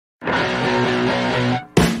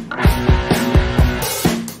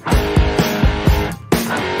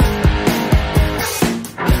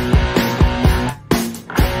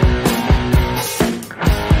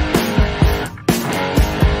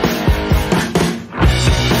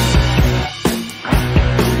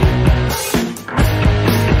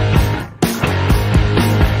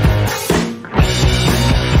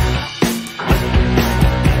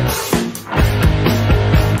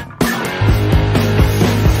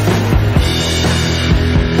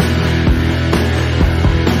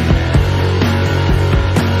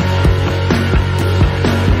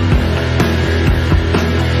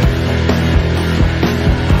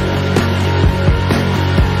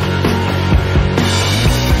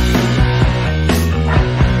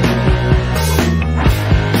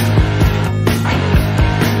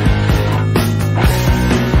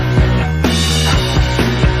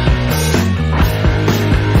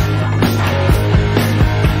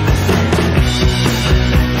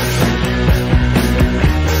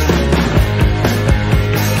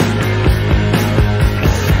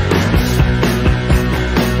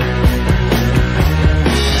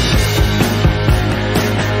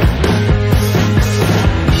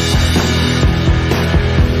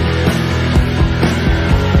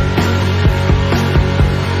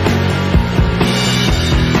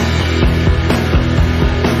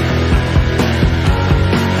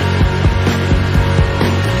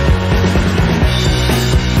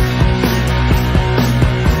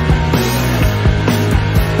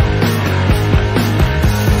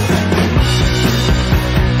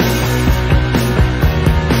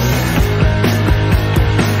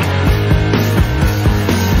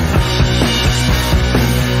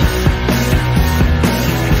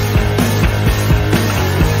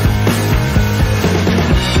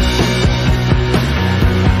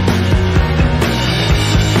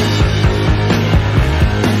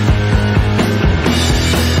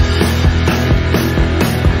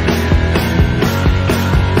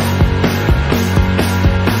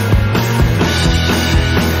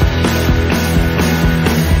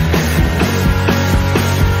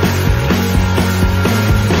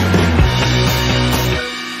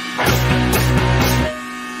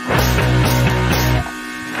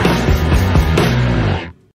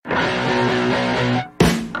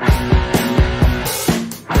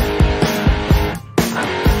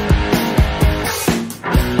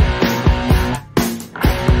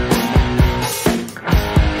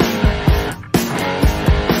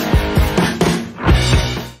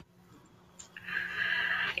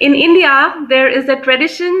In India, there is a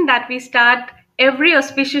tradition that we start every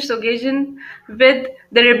auspicious occasion with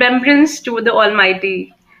the remembrance to the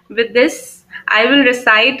Almighty. With this, I will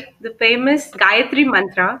recite the famous Gayatri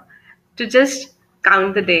mantra to just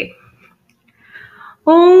count the day.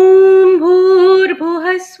 Om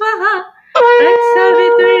Bhurbhuva Swaha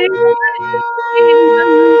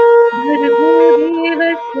Tatsaviturvarinyam Bhargo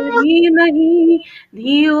Devasya Dhimahi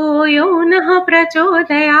Dhiyo Yo Nah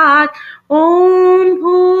Prachodayat. Om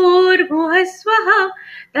Bhurbhuva Swaha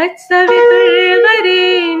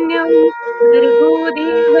Tatsaviturvarinyam Bhargo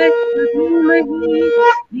Devasya Dhimahi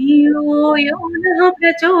Dhiyo Yo Nah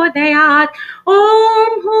Prachodayat.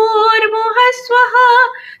 Om Bhurbhuva Swaha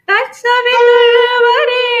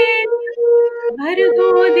तत्सवितुर्वरेण्यं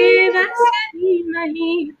भर्गो देवस्य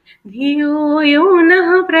धीमहि धियो यो नः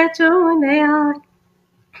प्रचोदयात्.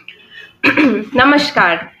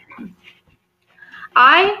 Namaskar.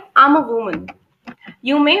 I am a woman.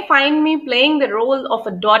 You may find me playing the role of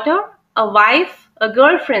a daughter, a wife, a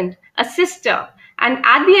girlfriend, a sister, and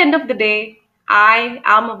at the end of the day, I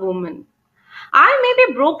am a woman. I may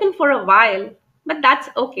be broken for a while, but that's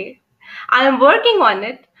okay. I am working on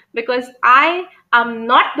it because I am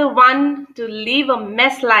not the one to leave a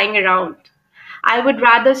mess lying around. I would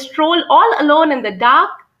rather stroll all alone in the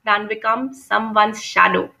dark than become someone's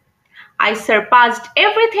shadow. I surpassed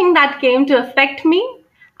everything that came to affect me.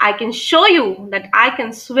 I can show you that I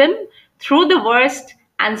can swim through the worst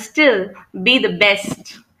and still be the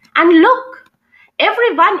best. And look,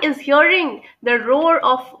 everyone is hearing the roar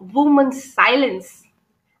of woman's silence.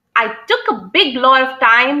 I took a big lot of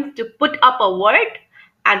time to put up a word,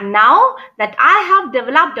 and now that I have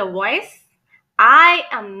developed a voice, I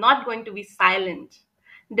am not going to be silent.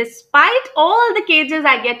 Despite all the cages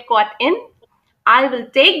I get caught in, I will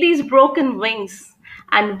take these broken wings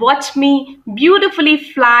and watch me beautifully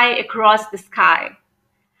fly across the sky.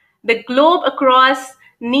 The globe across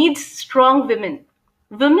needs strong women,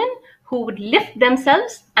 women who would lift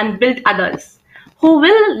themselves and build others, who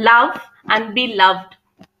will love and be loved,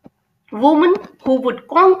 women who would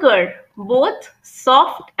conquer both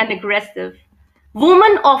soft and aggressive,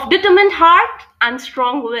 women of determined heart and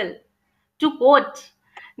strong will. To quote,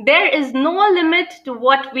 there is no limit to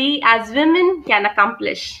what we as women can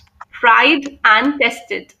accomplish. Tried and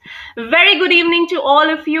tested. Very good evening to all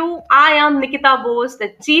of you. I am Nikita Bose,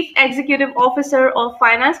 the Chief Executive Officer of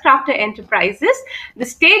Finance Crafter Enterprises, the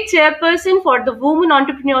State Chairperson for the Women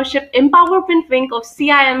Entrepreneurship Empowerment Wing of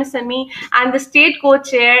CIMSME, and the State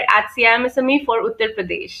Co-Chair at CIMSME for Uttar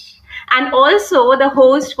Pradesh, and also the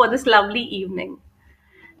host for this lovely evening.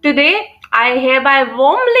 Today, I hereby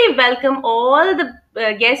warmly welcome all the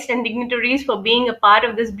guests and dignitaries for being a part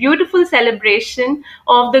of this beautiful celebration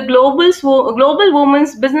of the Global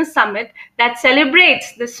Women's Business Summit that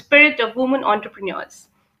celebrates the spirit of women entrepreneurs.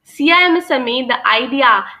 CIMSME, the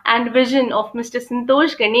idea and vision of Mr.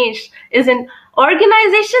 Santosh Ganesh, is an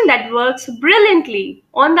organization that works brilliantly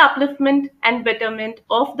on the upliftment and betterment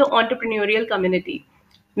of the entrepreneurial community.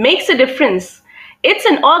 Makes a difference. It's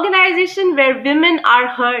an organization where women are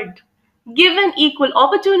heard, given equal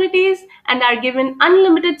opportunities, and are given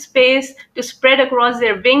unlimited space to spread across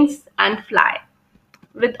their wings and fly.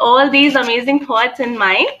 With all these amazing thoughts in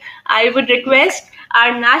mind, I would request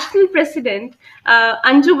our National President,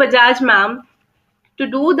 Anju Bajaj ma'am, to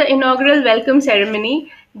do the inaugural welcome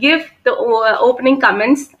ceremony, give the opening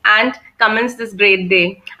comments, and commence this great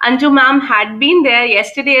day. Anju ma'am had been there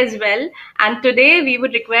yesterday as well, and today we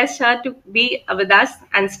would request her to be with us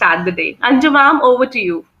and start the day. Anju ma'am, over to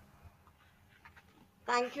you.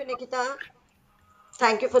 Thank you, Nikita.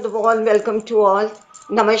 Thank you for the warm welcome to all.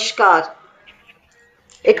 Namaskar.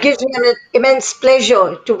 It gives me an immense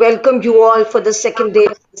pleasure to welcome you all for the second day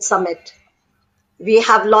of the summit. We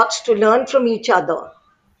have lots to learn from each other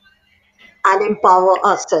and empower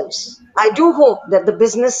ourselves. I do hope that the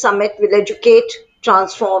business summit will educate,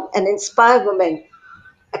 transform, and inspire women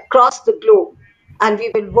across the globe, and we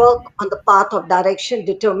will work on the path of direction,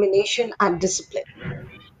 determination, and discipline.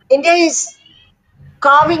 India is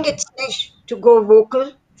carving its niche to go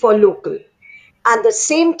vocal for local. At the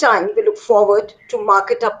same time, we look forward to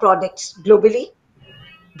market our products globally,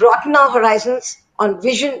 broaden our horizons on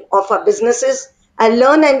vision of our businesses, and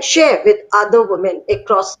learn and share with other women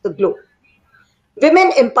across the globe.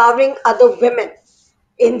 Women empowering other women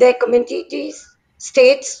in their communities,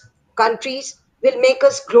 states, countries will make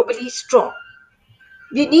us globally strong.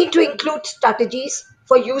 We need to include strategies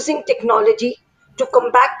for using technology to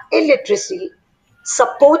combat illiteracy,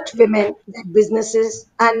 support women led businesses,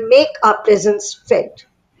 and make our presence felt.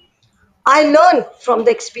 I learn from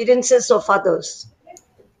the experiences of others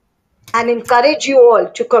and encourage you all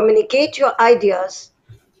to communicate your ideas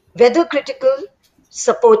whether critical,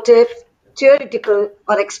 supportive, theoretical,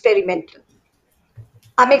 or experimental.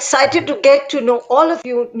 I'm excited to get to know all of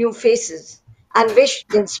you new faces and wish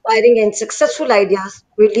inspiring and successful ideas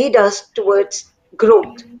will lead us towards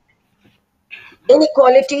growth.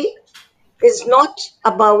 Inequality is not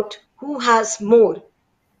about who has more.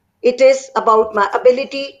 It is about my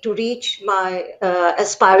ability to reach my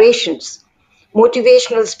aspirations.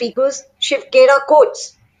 Motivational speakers Shivkera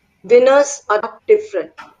quotes, winners are not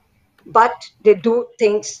different, but they do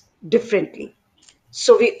things differently.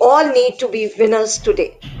 So we all need to be winners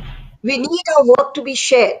today. We need our work to be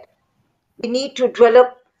shared. We need to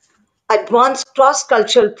develop advanced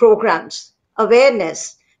cross-cultural programs,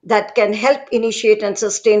 awareness that can help initiate and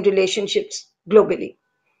sustain relationships globally.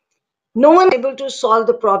 No one is able to solve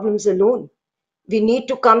the problems alone. We need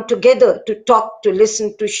to come together to talk, to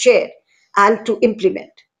listen, to share, and to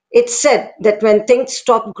implement. It's said that when things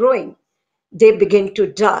stop growing, they begin to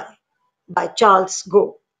die, by Charles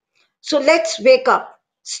Go. So let's wake up,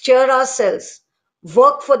 stir ourselves,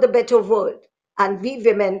 work for the better world, and we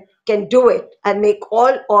women can do it and make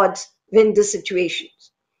all odds win the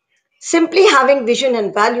situations. Simply having vision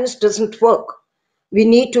and values doesn't work. We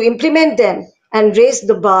need to implement them and raise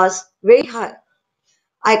the bars very high.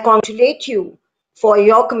 I congratulate you for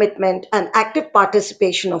your commitment and active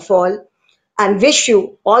participation of all and wish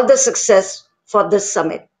you all the success for this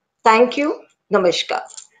summit. Thank you. Namaskar.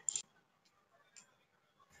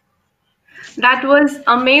 That was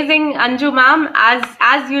amazing, Anju ma'am,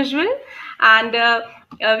 as usual. And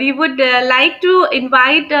we would like to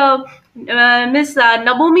invite Miss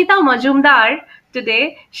Nabomita Majumdar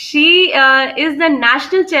today. She is the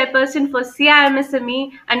national chairperson for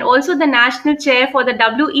CIMSME and also the national chair for the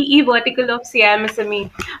WEE vertical of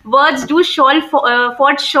CIMSME. Words do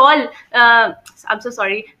fall short. I'm so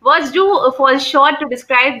sorry. Words do fall short to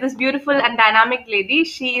describe this beautiful and dynamic lady.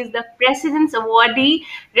 She is the President's Awardee,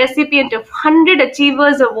 recipient of 100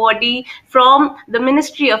 Achievers Awardee from the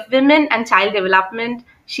Ministry of Women and Child Development.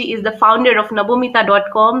 She is the founder of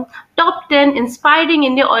Nabomita.com, top 10 inspiring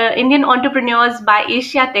Indian entrepreneurs by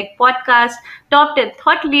Asia Tech Podcast, top 10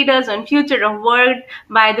 thought leaders on future of work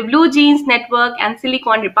by the Blue Jeans Network and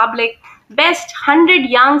Silicon Republic, Best 100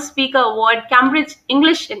 Young Speaker Award, Cambridge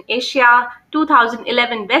English in Asia,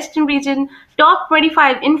 2011 Western Region, Top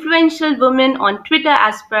 25 Influential Women on Twitter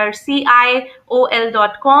as per CIOL.com,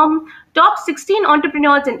 Top 16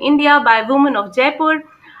 Entrepreneurs in India by Women of Jaipur,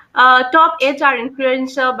 Top HR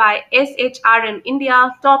Influencer by SHRM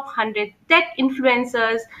India, Top 100 Tech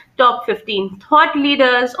Influencers, Top 15 Thought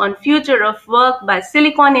Leaders on Future of Work by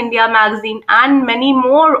Silicon India Magazine, and many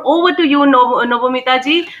more. Over to you, Nobomita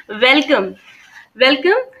ji. Welcome.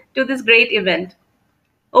 Welcome to this great event.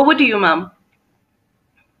 Over to you, ma'am.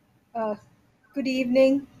 Uh, Good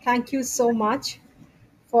evening. Thank you so much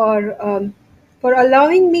for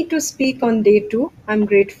allowing me to speak on day two. I'm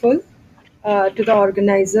grateful to the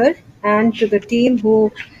organizer and to the team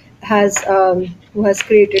who has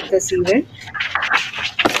created this event.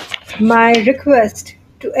 My request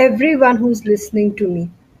to everyone who's listening to me,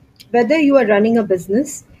 whether you are running a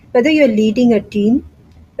business, whether you're leading a team,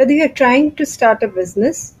 whether you're trying to start a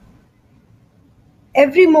business,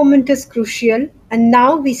 every moment is crucial, and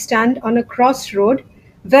now we stand on a crossroad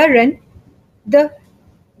wherein the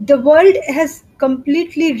the world has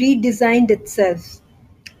completely redesigned itself.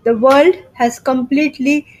 The world has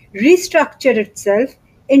completely restructured itself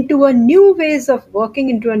into a new ways of working,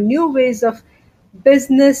 into a new ways of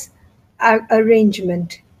business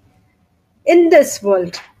arrangement. In this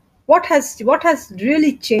world, what has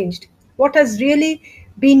really changed? What has really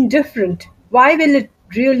been different? Why will it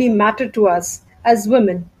really matter to us as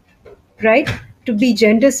women? Right, to be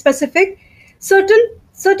gender specific,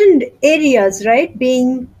 certain areas, right,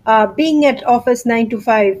 being at office 9 to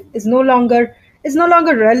 5 is no longer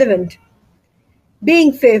relevant.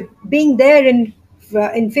 Being there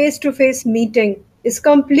in face to face meeting is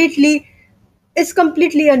completely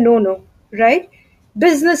a no no, right?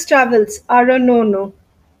 Business travels are a no no.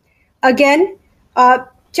 Again,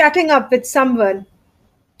 chatting up with someone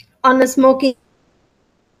on a smoking,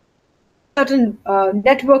 certain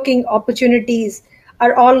networking opportunities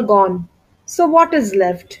are all gone. So what is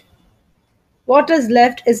left? What is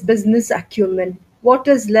left is business acumen. What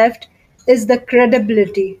is left is the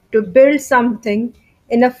credibility to build something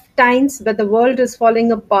in a times where the world is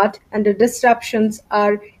falling apart and the disruptions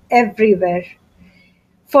are everywhere.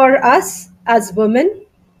 For us as women,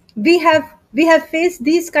 we have faced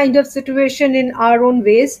these kind of situation in our own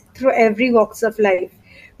ways through every walks of life.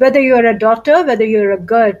 Whether you're a daughter, whether you're a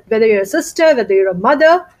girl, whether you're a sister, whether you're a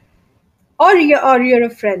mother, or you're a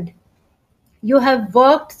friend, You have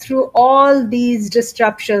worked through all these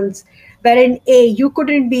disruptions wherein you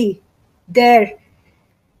couldn't be there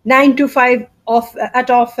 9 to 5 at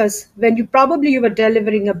office when you were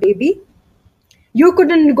delivering a baby. You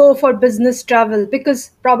couldn't go for business travel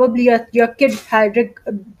because probably your kid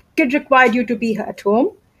required you to be at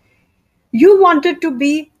home. You wanted to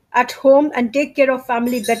be at home and take care of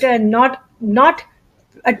family better and not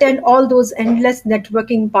attend all those endless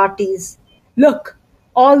networking parties. Look,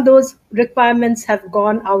 all those requirements have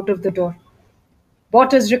gone out of the door.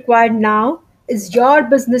 What is required now is your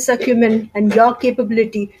business acumen and your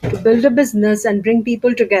capability to build a business and bring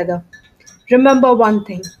people together. Remember one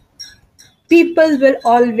thing: people will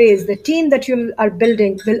always, the team that you are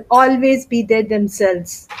building will always be there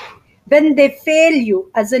themselves. When they fail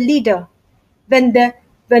you as a leader, when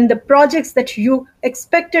the projects that you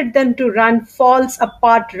expected them to run falls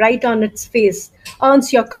apart right on its face,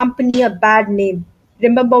 earns your company a bad name,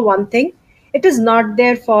 remember one thing: it is not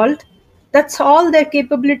their fault. That's all their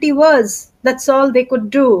capability was. That's all they could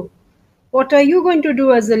do. What are you going to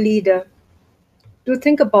do as a leader? Do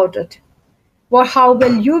think about it. Well, how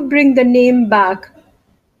will you bring the name back?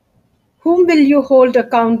 Whom will you hold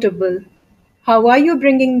accountable? How are you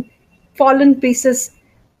bringing fallen pieces,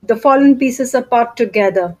 the fallen pieces apart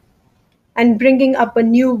together and bringing up a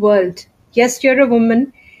new world? Yes, you're a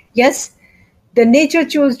woman. Yes, the nature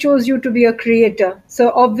chose you to be a creator.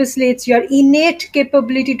 So obviously it's your innate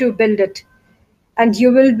capability to build it. And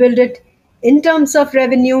you will build it in terms of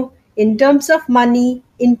revenue, in terms of money,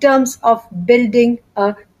 in terms of building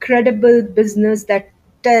a credible business that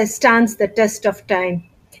stands the test of time.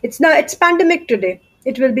 It's pandemic today.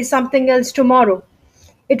 It will be something else tomorrow.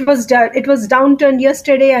 It was downturn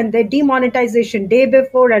yesterday and the demonetization day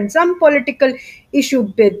before and some political issue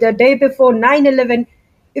bit the day before 9/11.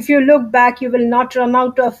 If you look back, you will not run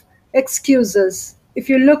out of excuses. If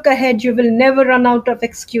you look ahead, you will never run out of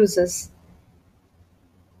excuses.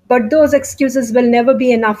 But those excuses will never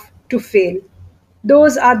be enough to fail.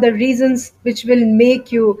 Those are the reasons which will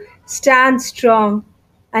make you stand strong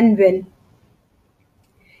and win.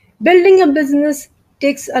 Building a business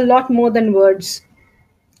takes a lot more than words.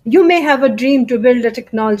 You may have a dream to build a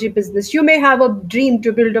technology business. You may have a dream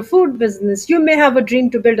to build a food business. You may have a dream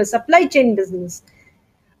to build a supply chain business.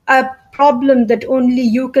 A problem that only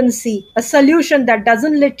you can see, a solution that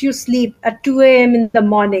doesn't let you sleep at 2 a.m. in the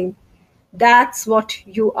morning. That's what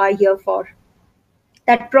you are here for.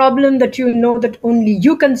 That problem that you know that only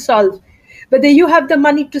you can solve, whether you have the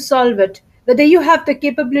money to solve it, whether you have the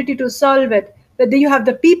capability to solve it, whether you have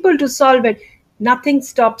the people to solve it, nothing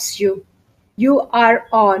stops you. You are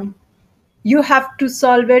on. You have to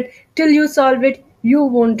solve it. Till you solve it, you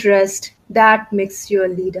won't rest. That makes you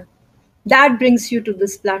a leader. That brings you to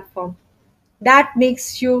this platform. That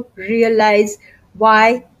makes you realize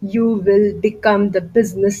why you will become the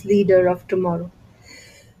business leader of tomorrow.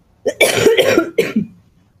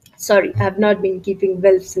 Sorry, I have not been keeping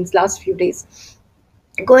well since last few days.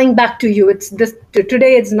 Going back to you,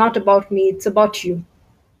 today it's not about me, it's about you.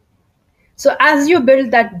 So as you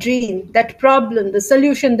build that dream, that problem, the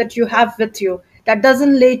solution that you have with you, that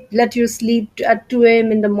doesn't let you sleep at 2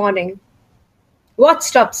 a.m. in the morning, what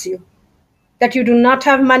stops you? That you do not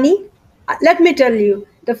have money? Let me tell you,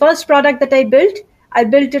 the first product that I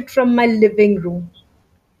built it from my living room.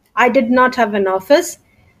 I did not have an office.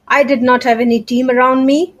 I did not have any team around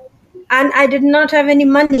me. And I did not have any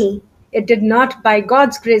money. It did not, by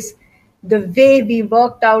God's grace, the way we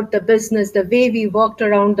worked out the business, the way we worked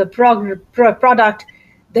around the product,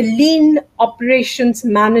 the lean operations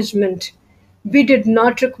management, we did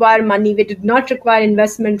not require money. We did not require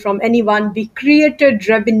investment from anyone. We created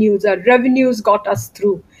revenues. Our revenues got us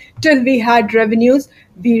through. Till we had revenues,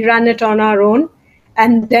 we ran it on our own.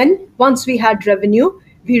 And then once we had revenue,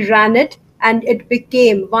 we ran it and it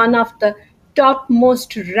became one of the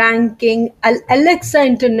topmost ranking Alexa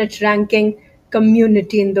internet ranking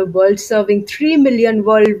community in the world, serving 3 million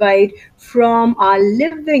worldwide from our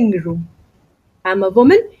living room. I'm a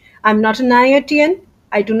woman. I'm not an IITian.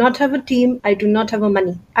 I do not have a team. I do not have a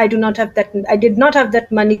money. I did not have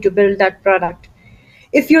that money to build that product.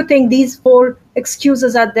 If you think these 4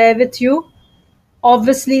 excuses are there with you,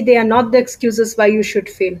 obviously they are not the excuses why you should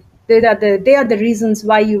fail. They are the reasons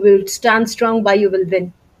why you will stand strong, why you will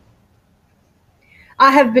win. I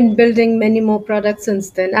have been building many more products since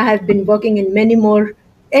then. I have been working in many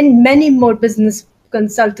more business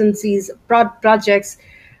consultancies, projects,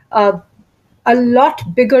 a lot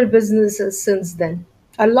bigger businesses since then,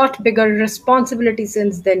 a lot bigger responsibility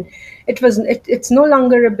since then. It's no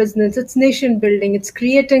longer a business. It's nation building. It's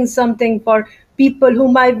creating something for people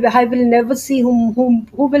whom I will never see, who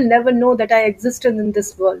will never know that I existed in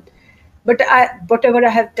this world. But whatever I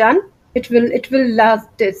have done, it will last,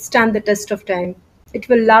 stand the test of time. It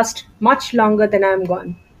will last much longer than I am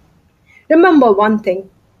gone. Remember one thing: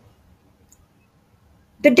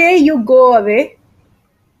 the day you go away,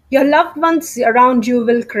 your loved ones around you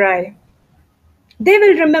will cry. They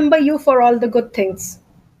will remember you for all the good things.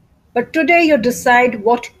 But today you decide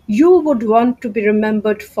what you would want to be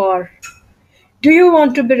remembered for. Do you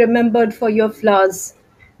want to be remembered for your flaws?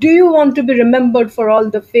 Do you want to be remembered for all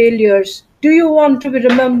the failures? Do you want to be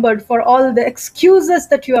remembered for all the excuses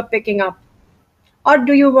that you are picking up? Or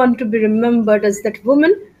do you want to be remembered as that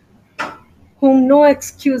woman whom no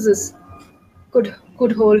excuses could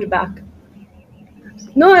hold back?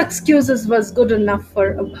 No excuses was good enough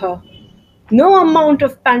for her. No amount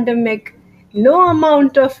of pandemic, no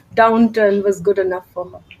amount of downturn was good enough for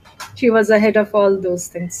her. She was ahead of all those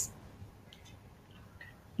things.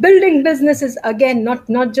 Building business is, again,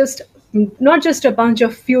 not just a bunch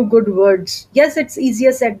of few good words. Yes, it's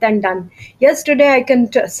easier said than done. Yesterday I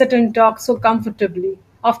can sit and talk so comfortably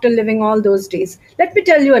after living all those days. Let me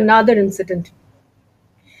tell you another incident.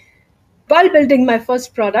 While building my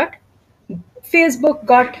first product, Facebook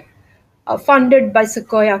got funded by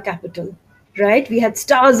Sequoia Capital, right? We had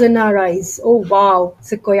stars in our eyes. Oh, wow,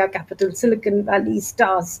 Sequoia Capital, Silicon Valley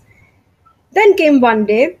stars. Then came one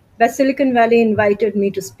day where Silicon Valley invited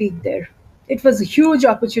me to speak there. It was a huge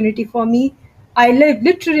opportunity for me. I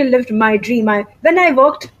literally lived my dream. When I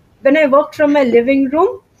worked from my living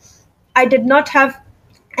room, I did not have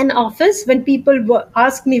an office. When people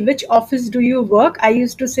ask me which office do you work, I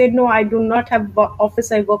used to say, no, I do not have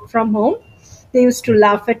office. I work from home. They used to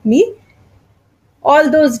laugh at me.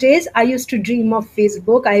 All those days, I used to dream of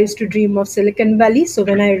Facebook. I used to dream of Silicon Valley. So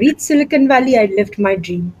when I reached Silicon Valley, I lived my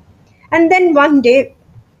dream. And then one day,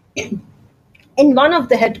 in one of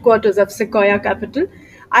the headquarters of Sequoia Capital,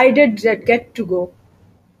 I did get to go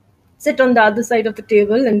sit on the other side of the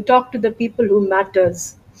table and talk to the people who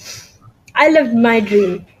matters. I lived my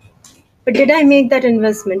dream. But did I make that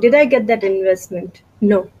investment? Did I get that investment?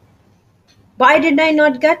 No. Why did I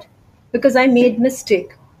not get? Because I made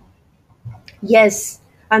mistake. Yes,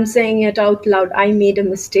 I'm saying it out loud. I made a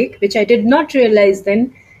mistake, which I did not realize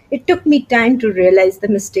then. It took me time to realize the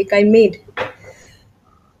mistake I made.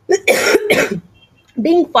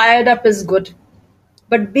 Being fired up is good,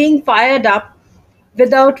 but being fired up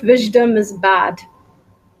without wisdom is bad.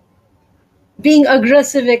 Being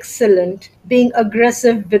aggressive, excellent. Being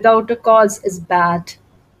aggressive without a cause is bad.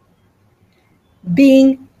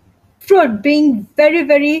 Being very,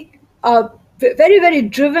 very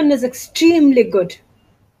driven is extremely good.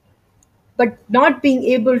 But not being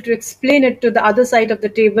able to explain it to the other side of the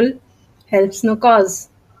table helps no cause.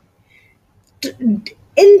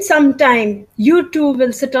 In some time, you too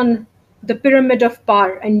will sit on the pyramid of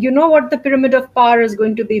power. And you know what the pyramid of power is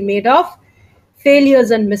going to be made of?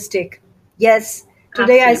 Failures and mistake. Yes,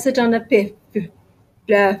 today I sit on a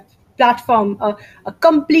platform, a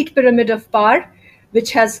complete pyramid of power,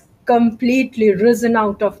 which has completely risen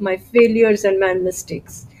out of my failures and my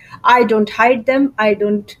mistakes. I don't hide them. I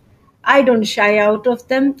don't shy out of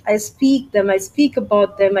them. I speak them. I speak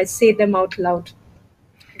about them. I say them out loud.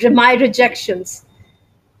 My rejections,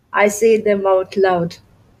 I say them out loud.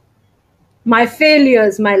 My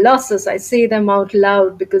failures, my losses, I say them out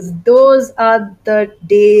loud because those are the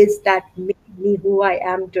days that made me who I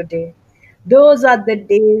am today. Those are the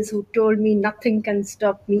days who told me nothing can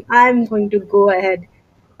stop me. I'm going to go ahead.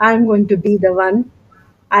 I'm going to be the one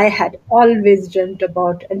I had always dreamt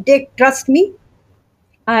about. And trust me,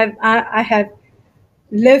 I have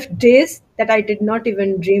lived days that I did not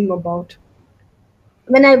even dream about.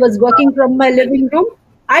 When I was working from my living room,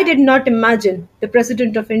 I did not imagine the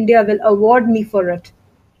President of India will award me for it.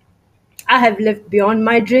 I have lived beyond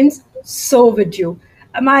my dreams. So would you.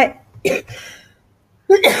 Am I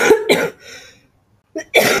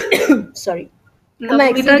sorry? No, Am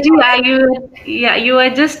I Bhumika ji, you are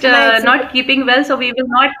just Am I exceeding? not keeping well, so we will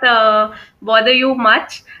not bother you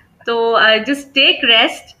much. So just take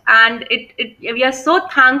rest, and we are so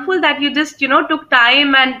thankful that you just took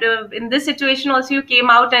time, and in this situation also you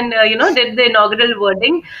came out and did the inaugural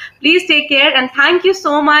wording. Please take care, and thank you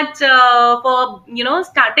so much for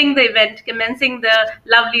starting the event, commencing the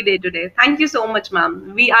lovely day today. Thank you so much,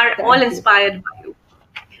 ma'am. We are all Thank you. inspired by you.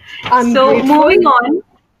 I'm So moving grateful. on.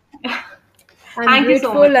 I'm Thank you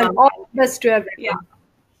so much, grateful and ma'am. all the best to Yeah. everyone.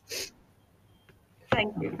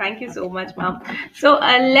 Thank you so much, ma'am. So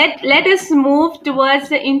let us move towards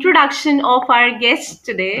the introduction of our guest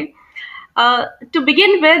today. To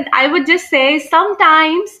begin with, I would just say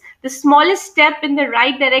sometimes the smallest step in the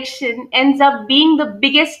right direction ends up being the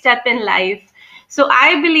biggest step in life. So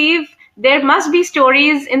I believe There must be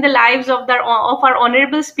stories in the lives of our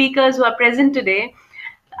honorable speakers who are present today.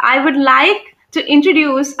 I would like to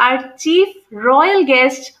introduce our chief royal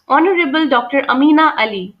guest, Honorable Dr. Amina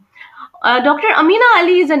Ali. Dr. Amina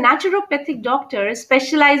Ali is a naturopathic doctor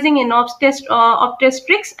specializing in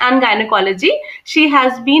obstetrics and gynecology. She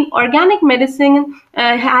has been in organic medicine,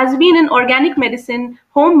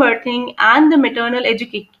 home birthing, and the maternal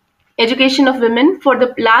education of women for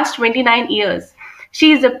the last 29 years.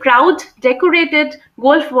 She is a proud, decorated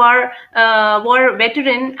Gulf War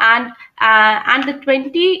veteran and the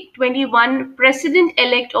 2021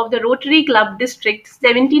 president-elect of the Rotary Club District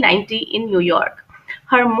 7090 in New York.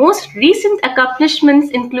 Her most recent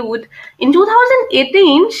accomplishments include: in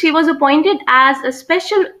 2018, she was appointed as a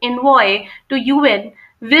special envoy to UN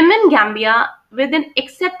Women Gambia with an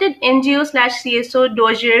accepted NGO/CSO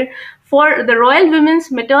dossier for the Royal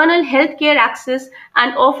Women's maternal health care access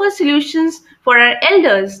and offer solutions for our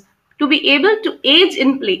elders to be able to age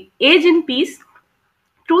in peace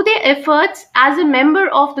through their efforts as a member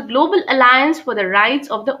of the Global Alliance for the Rights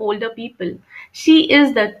of the Older People. She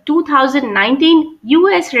is the 2019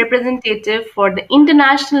 US representative for the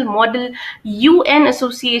International Model UN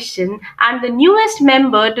Association and the newest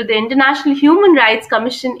member to the International Human Rights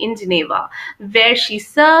Commission in Geneva, where she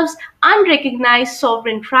serves unrecognized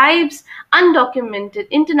sovereign tribes, undocumented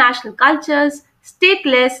international cultures,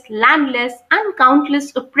 stateless, landless, and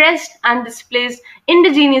countless oppressed and displaced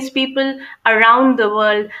indigenous people around the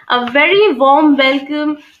world. A very warm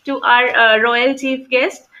welcome to our royal chief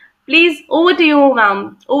guest. Please, over to you,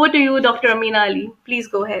 ma'am. Over to you, Dr. Amina Ali. Please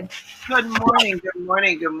go ahead. Good morning, good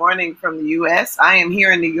morning, good morning from the U.S. I am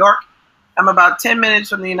here in New York. I'm about 10 minutes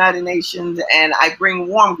from the United Nations, and I bring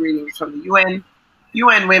warm greetings from the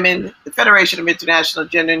UN Women, the Federation of International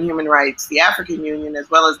Gender and Human Rights, the African Union, as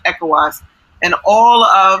well as ECOWAS, and all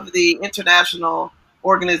of the international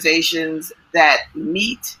organizations that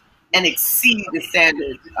meet and exceed the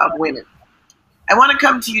standards of women. I want to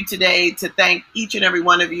come to you today to thank each and every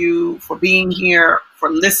one of you for being here, for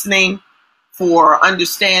listening, for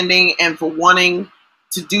understanding, and for wanting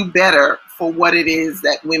to do better for what it is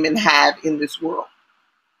that women have in this world.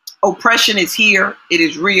 Oppression is here, it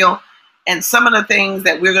is real, and some of the things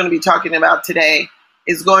that we're going to be talking about today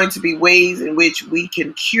is going to be ways in which we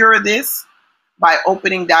can cure this by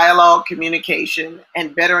opening dialogue, communication,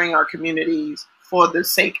 and bettering our communities for the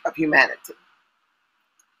sake of humanity.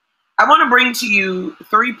 I want to bring to you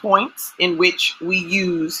 3 points in which we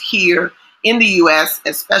use here in the U.S.,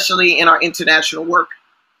 especially in our international work.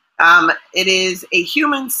 It is a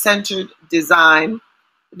human-centered design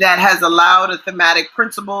that has allowed a thematic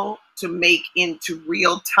principle to make into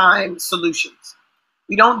real-time solutions.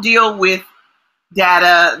 We don't deal with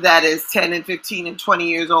data that is 10 and 15 and 20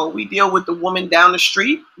 years old. We deal with the woman down the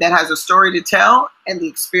street that has a story to tell and the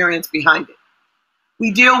experience behind it.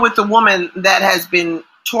 We deal with the woman that has been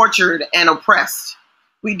tortured and oppressed.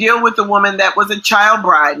 We deal with the woman that was a child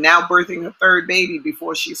bride, now birthing her third baby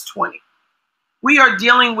before she's 20. We are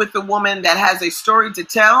dealing with the woman that has a story to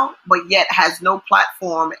tell, but yet has no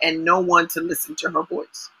platform and no one to listen to her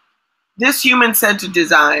voice. This human-centered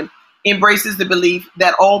design embraces the belief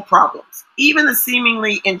that all problems, even the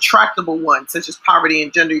seemingly intractable ones, such as poverty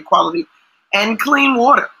and gender equality and clean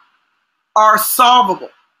water, are solvable.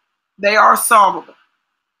 They are solvable.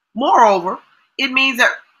 Moreover, it means that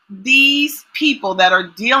these people that are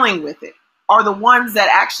dealing with it are the ones that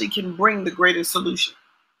actually can bring the greatest solution.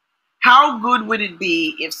 How good would it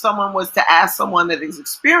be if someone was to ask someone that has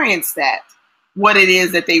experienced that what it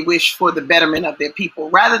is that they wish for the betterment of their people,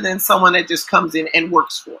 rather than someone that just comes in and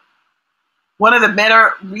works for it? One of the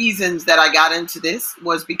better reasons that I got into this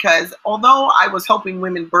was because although I was helping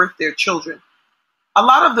women birth their children, a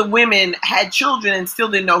lot of the women had children and still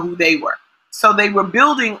didn't know who they were. So they were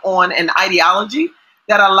building on an ideology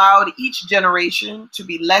that allowed each generation to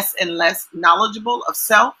be less and less knowledgeable of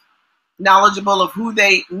self, knowledgeable of who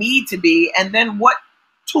they need to be, and then what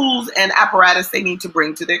tools and apparatus they need to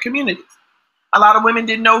bring to their communities. A lot of women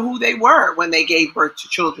didn't know who they were when they gave birth to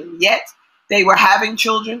children, yet they were having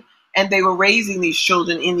children and they were raising these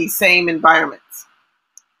children in these same environments.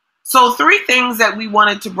 So 3 things that we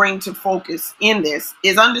wanted to bring to focus in this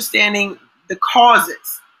is understanding the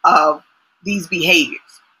causes of these behaviors.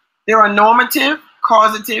 There are normative,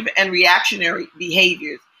 causative, and reactionary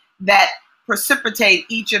behaviors that precipitate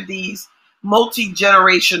each of these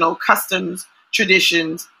multi-generational customs,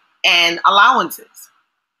 traditions, and allowances.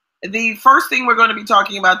 The first thing we're going to be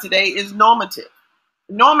talking about today is normative.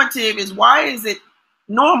 Normative is, why is it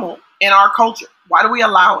normal in our culture? Why do we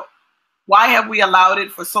allow it? Why have we allowed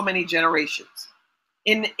it for so many generations?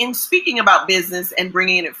 In speaking about business and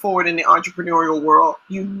bringing it forward in the entrepreneurial world,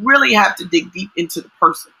 you really have to dig deep into the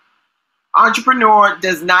person. Entrepreneur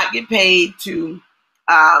does not get paid to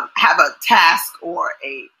have a task or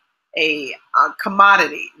a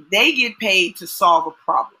commodity. They get paid to solve a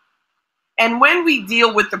problem. And when we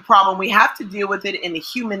deal with the problem, we have to deal with it in the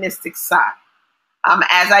humanistic side.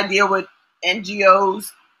 As I deal with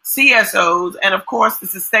NGOs, CSOs, and of course the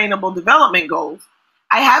Sustainable Development Goals,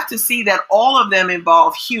 I have to see that all of them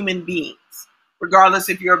involve human beings, regardless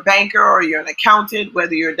if you're a banker or you're an accountant,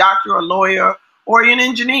 whether you're a doctor or a lawyer or you're an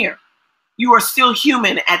engineer. You are still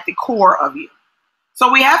human at the core of you.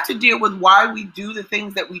 So we have to deal with why we do the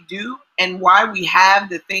things that we do and why we have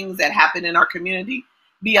the things that happen in our community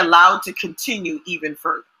be allowed to continue even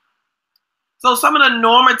further. So some of the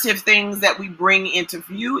normative things that we bring into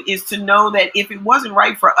view is to know that if it wasn't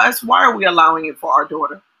right for us, why are we allowing it for our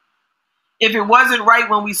daughter? If it wasn't right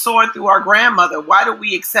when we saw it through our grandmother, why do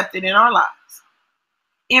we accept it in our lives?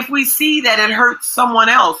 If we see that it hurts someone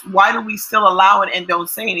else, why do we still allow it and don't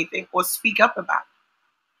say anything or speak up about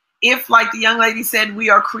it? If, like the young lady said, we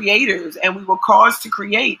are creators and we were caused to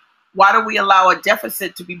create, why do we allow a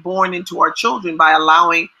deficit to be born into our children by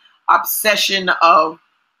allowing obsession of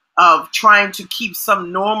trying to keep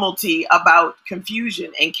some normality about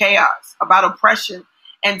confusion and chaos, about oppression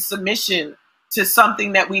and submission to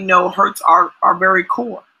something that we know hurts our very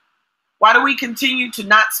core? Why do we continue to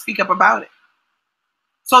not speak up about it?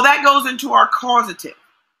 So that goes into our causative.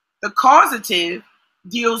 The causative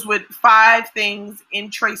deals with 5 things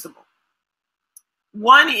intraceable.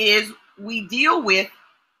 One is we deal with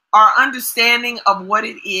our understanding of what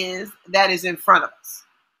it is that is in front of us.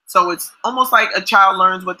 So it's almost like a child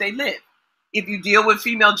learns what they live. If you deal with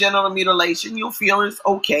female genital mutilation, you'll feel it's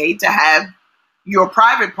okay to have your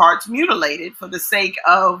private parts mutilated for the sake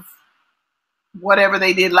of whatever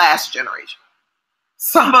they did last generation.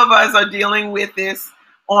 Some of us are dealing with this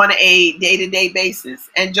on a day-to-day basis.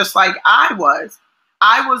 And just like I was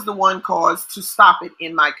the one caused to stop it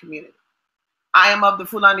in my community. I am of the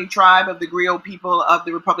Fulani tribe of the Griot people of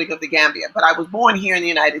the Republic of the Gambia, but I was born here in the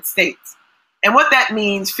United States. And what that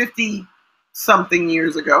means 50-something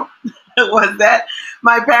years ago was that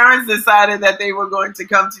my parents decided that they were going to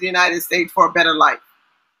come to the United States for a better life.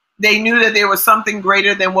 They knew that there was something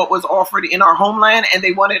greater than what was offered in our homeland, and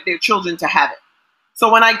they wanted their children to have it. So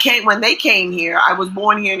when they came here, I was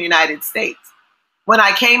born here in the United States. When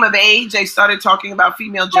I came of age, they started talking about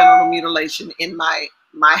female genital mutilation in my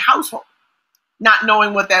household. Not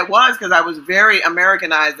knowing what that was, because I was very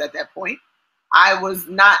Americanized at that point, I was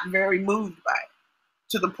not very moved by it,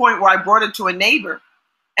 to the point where I brought it to a neighbor,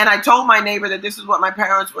 and I told my neighbor that this is what my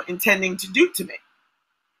parents were intending to do to me.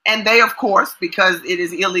 And they, of course, because it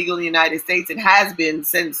is illegal in the United States and has been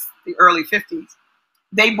since the early 50s,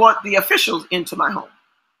 they brought the officials into my home.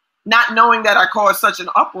 Not knowing that I caused such an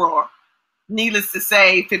uproar, needless to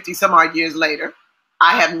say, 50 some odd years later,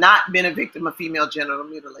 I have not been a victim of female genital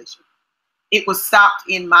mutilation. It was stopped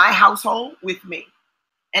in my household with me.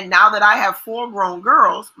 And now that I have 4 grown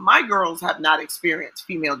girls, my girls have not experienced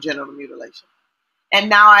female genital mutilation. And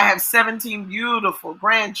now I have 17 beautiful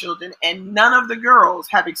grandchildren, and none of the girls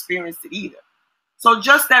have experienced it either. So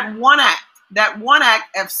just that one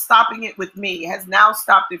act of stopping it with me has now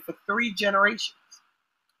stopped it for 3 generations.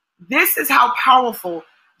 This is how powerful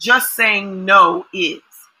just saying no is.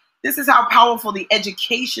 This is how powerful the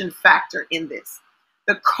education factor in this.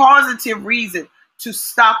 The causative reason to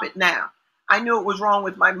stop it now. I knew it was wrong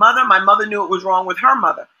with my mother. My mother knew it was wrong with her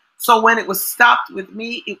mother. So when it was stopped with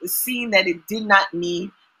me, it was seen that it did not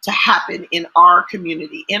need to happen in our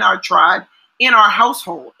community, in our tribe, in our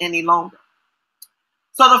household any longer.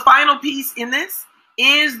 So the final piece in this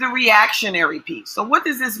is the reactionary piece. So what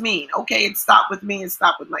does this mean? Okay, it stopped with me, it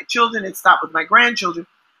stopped with my children, it stopped with my grandchildren.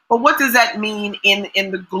 But what does that mean in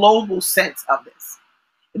the global sense of this?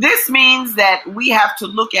 This means that we have to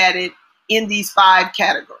look at it in these 5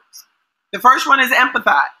 categories. The first one is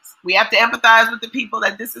empathize. We have to empathize with the people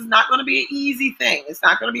that this is not going to be an easy thing. It's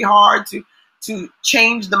not going to be hard to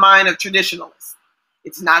change the mind of traditionalists.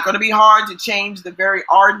 It's not going to be hard to change the very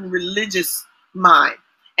ardent religious mind.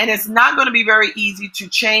 And it's not going to be very easy to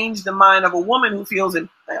change the mind of a woman who feels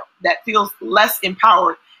less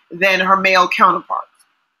empowered than her male counterparts.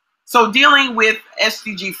 So dealing with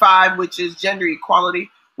SDG 5, which is gender equality,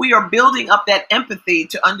 we are building up that empathy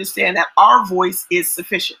to understand that our voice is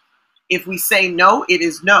sufficient. If we say no, it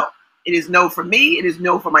is no. It is no for me. It is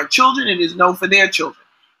no for my children. It is no for their children.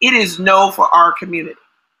 It is no for our community.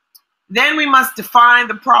 Then we must define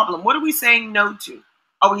the problem. What are we saying no to?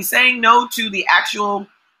 Are we saying no to the actual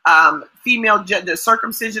the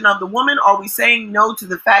circumcision of the woman? Are we saying no to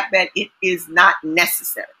the fact that it is not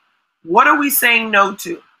necessary? What are we saying no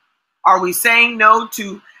to? Are we saying no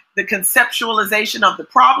to the conceptualization of the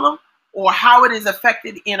problem or how it is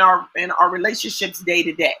affected in our relationships day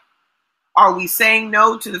to day? Are we saying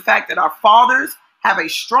no to the fact that our fathers have a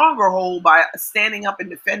stronger hold by standing up and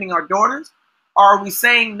defending our daughters? Or are we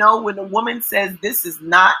saying no when a woman says, this is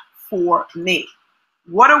not for me?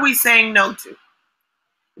 What are we saying no to?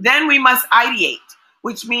 Then we must ideate,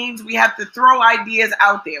 which means we have to throw ideas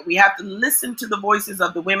out there. We have to listen to the voices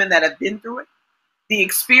of the women that have been through it, the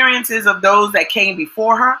experiences of those that came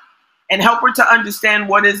before her, and help her to understand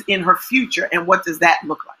what is in her future and what does that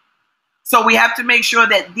look like. So we have to make sure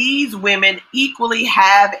that these women equally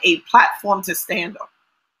have a platform to stand on.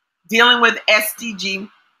 Dealing with SDG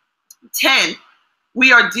 10,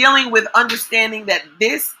 we are dealing with understanding that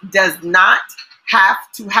this does not have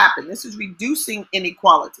to happen. This is reducing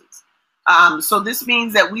inequalities. So this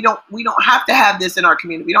means that we don't have to have this in our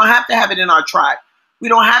community. We don't have to have it in our tribe. We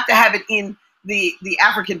don't have to have it in the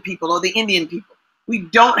African people or the Indian people. We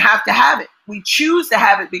don't have to have it. We choose to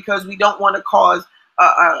have it because we don't want to cause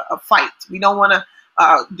a fight. We don't want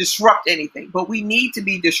to disrupt anything, but we need to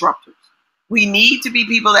be disruptors. We need to be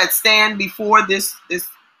people that stand before this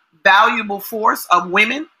valuable force of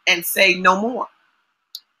women and say no more.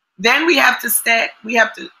 Then we have to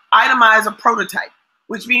itemize a prototype,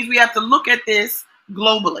 which means we have to look at this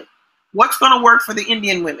globally. What's going to work for the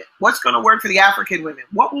Indian women? What's going to work for the African women?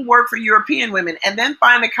 What will work for European women? And then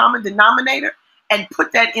find a common denominator and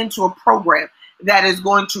put that into a program that is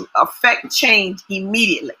going to affect change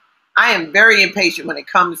immediately. I am very impatient when it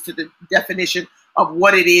comes to the definition of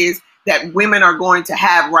what it is that women are going to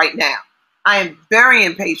have right now. I am very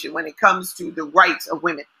impatient when it comes to the rights of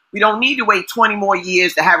women. We don't need to wait 20 more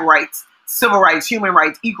years to have rights, civil rights, human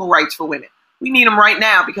rights, equal rights for women. We need them right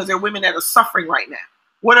now because there are women that are suffering right now.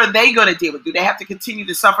 What are they going to deal with? Do they have to continue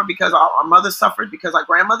to suffer because our mother suffered, because our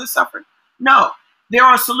grandmother suffered? No, there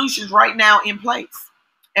are solutions right now in place.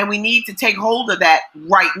 And we need to take hold of that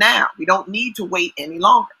right now. We don't need to wait any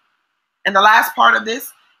longer. And the last part of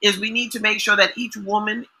this is we need to make sure that each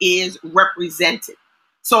woman is represented.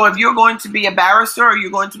 So if you're going to be a barrister or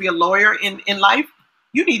you're going to be a lawyer in life,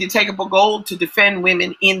 you need to take up a goal to defend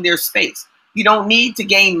women in their space. You don't need to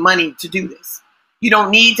gain money to do this. You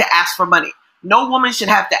don't need to ask for money. No woman should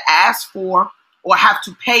have to ask for or have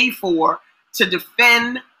to pay for to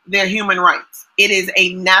defend their human rights. It is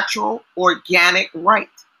a natural, organic right.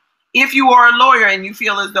 If you are a lawyer and you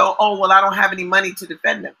feel as though, oh, well, I don't have any money to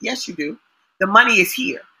defend them. Yes, you do. The money is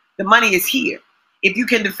here. The money is here. If you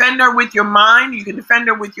can defend her with your mind, you can defend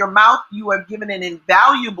her with your mouth, you have given an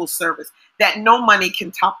invaluable service that no money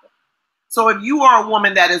can topple. So if you are a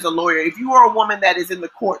woman that is a lawyer, if you are a woman that is in the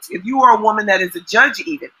courts, if you are a woman that is a judge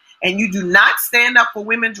even, and you do not stand up for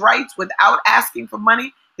women's rights without asking for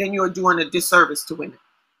money, then you are doing a disservice to women.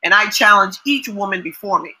 And I challenge each woman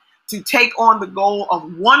before me to take on the goal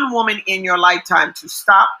of one woman in your lifetime to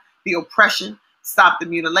stop the oppression, stop the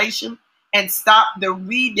mutilation, and stop the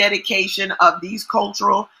rededication of these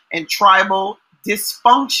cultural and tribal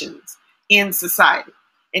dysfunctions in society.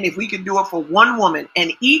 And if we can do it for one woman,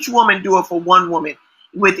 and each woman do it for one woman,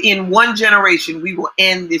 within one generation, we will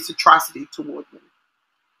end this atrocity toward women.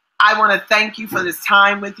 I want to thank you for this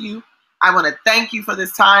time with you. I want to thank you for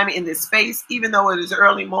this time in this space. Even though it is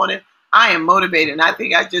early morning, I am motivated. And I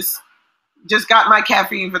think I just got my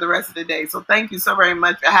caffeine for the rest of the day. So thank you so very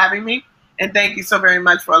much for having me. And thank you so very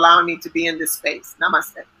much for allowing me to be in this space.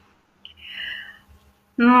 Namaste.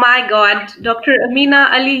 My God, Dr. Amina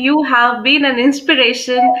Ali, you have been an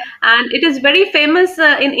inspiration, and it is very famous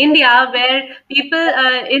in India, where people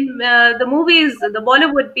in the movies, the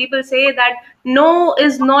Bollywood people say that no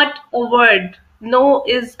is not a word, no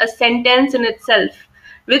is a sentence in itself,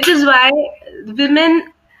 which is why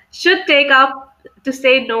women should take up to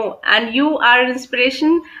say no. And you are an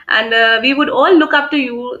inspiration, and we would all look up to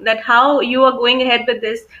you, that how you are going ahead with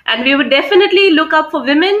this. And we would definitely look up for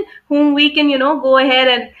women whom we can go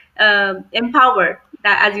ahead and empower,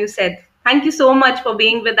 as you said. Thank you so much for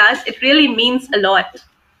being with us. It really means a lot.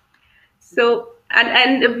 So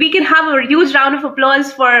and we can have a huge round of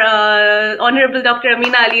applause for Honorable Dr.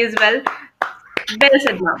 Amina Ali as well. Well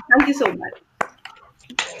said, ma'am. Thank you so much.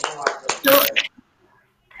 So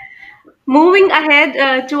moving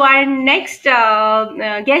ahead to our next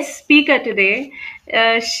guest speaker today,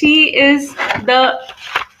 she is the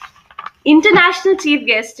international chief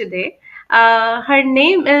guest today. Her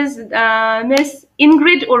name is Miss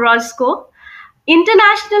Ingrid Orozco,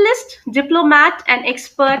 internationalist, diplomat, and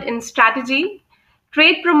expert in strategy,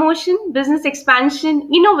 trade promotion, business expansion,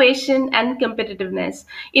 innovation, and competitiveness.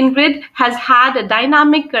 Ingrid has had a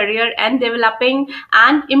dynamic career and developing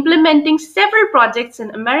and implementing several projects in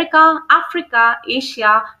America, Africa,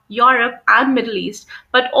 Asia, Europe, and Middle East,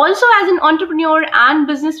 but also as an entrepreneur and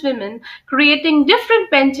businesswoman, creating different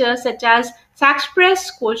ventures such as Saxpress,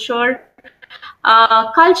 Culture,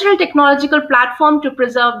 a cultural technological platform to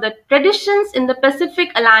preserve the traditions in the Pacific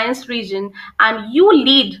Alliance region, and you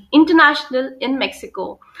lead International in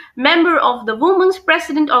Mexico. Member of the Women's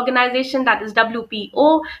President Organization, that is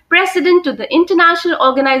WPO, President to the International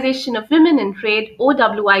Organization of Women in Trade,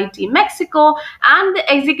 OWIT Mexico, and the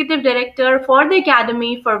Executive Director for the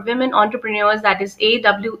Academy for Women Entrepreneurs, that is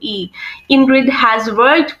AWE. Ingrid has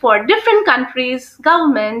worked for different countries,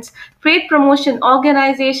 governments, trade promotion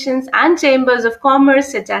organizations, and chambers of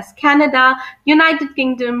commerce such as Canada, United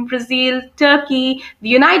Kingdom, Brazil, Turkey, the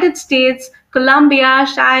United States, Colombia,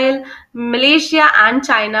 Chile, Malaysia, and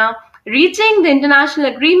China, reaching the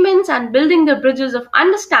international agreements and building the bridges of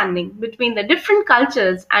understanding between the different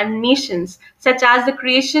cultures and nations, such as the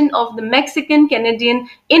creation of the Mexican-Canadian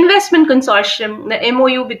Investment Consortium, the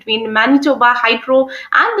MOU between Manitoba Hydro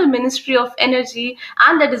and the Ministry of Energy,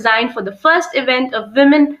 and the design for the first event of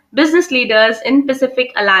women business leaders in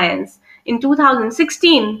Pacific Alliance. In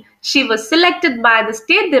 2016, she was selected by the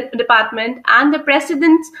State Department and the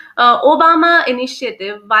President's Obama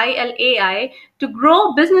Initiative YLAI to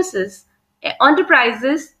grow businesses,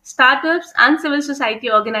 enterprises, startups, and civil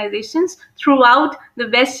society organizations throughout the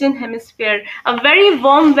Western Hemisphere. A very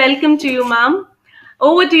warm welcome to you, ma'am.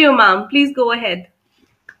 Over to you, ma'am. Please go ahead.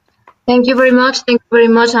 Thank you very much. Thank you very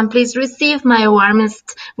much. And please receive my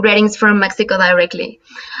warmest greetings from Mexico directly.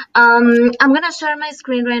 I'm going to share my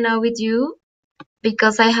screen right now with you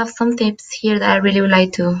because I have some tips here that I really would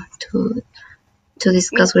like to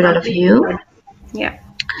discuss with all of you. Yeah.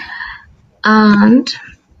 And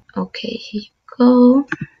okay, here you go.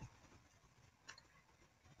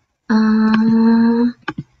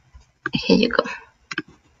 Here you go.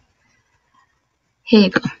 Here you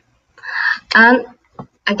go. And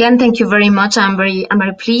again, thank you very much. I'm very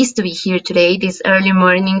pleased to be here today, this early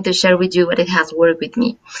morning, to share with you what it has worked with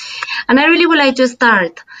me. And I really would like to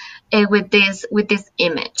start with this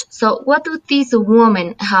image. So, what do these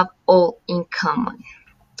women have all in common?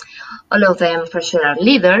 All of them, for sure, are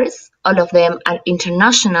leaders. All of them are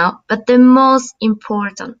international. But the most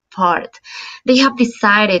important part, they have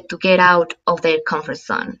decided to get out of their comfort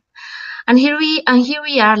zone. And here we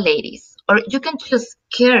are, ladies. Or you can choose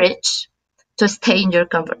courage to stay in your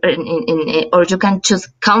comfort, or you can choose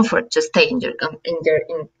comfort to stay in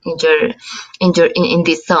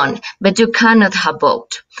this zone. But you cannot have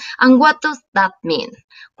both. And what does that mean?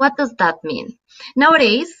 What does that mean?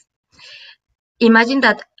 Nowadays, imagine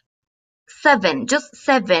that just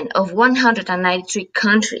seven of 193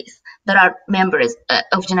 countries that are members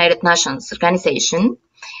of United Nations Organization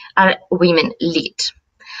are women lead.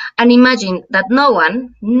 And imagine that no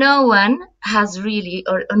one has really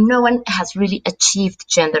achieved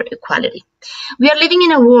gender equality. We are living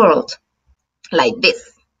in a world like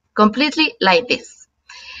this, completely like this.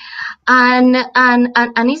 And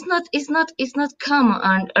it's not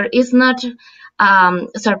common, or it's not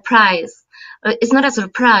surprise. It's not a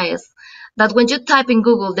surprise that when you type in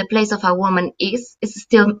Google the place of a woman is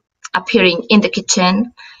still appearing in the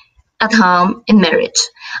kitchen, at home, in marriage.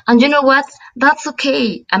 And you know what? That's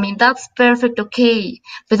okay. I mean, that's perfect okay.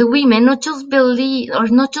 But women not just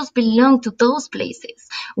belong to those places.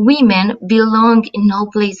 Women belong in all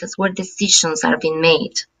places where decisions are being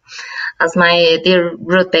made. As my dear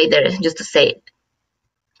Ruth Bader used to say,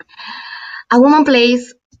 a woman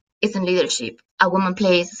place is in leadership. A woman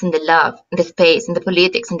place is in the love, in the space, in the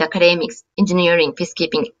politics, in the academics, engineering,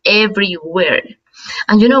 peacekeeping, everywhere.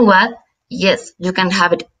 And you know what? Yes, you can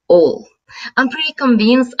have it all. I'm pretty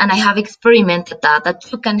convinced, and I have experimented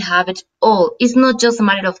that you can have it all. It's not just a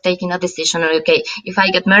matter of taking a decision, okay, if I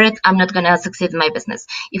get married, I'm not going to succeed in my business.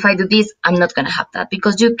 If I do this, I'm not going to have that,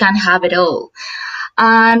 because you can have it all.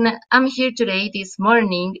 And I'm here today, this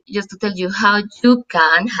morning, just to tell you how you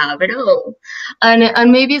can have it all.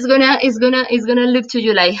 And maybe it's gonna look to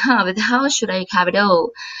you like, but how should I have it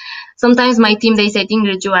all? Sometimes my team, they say,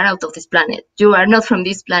 Ingrid, you are out of this planet. You are not from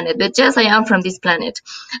this planet. But yes, I am from this planet.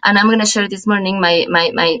 And I'm going to share this morning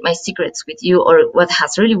my secrets with you, or what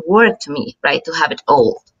has really worked to me, right, to have it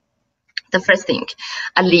all. The first thing,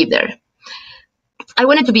 a leader. I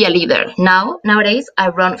wanted to be a leader. Nowadays, I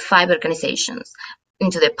run 5 organizations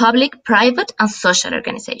into the public, private, and social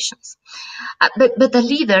organizations. But the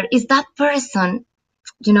leader is that person,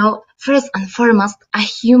 first and foremost, a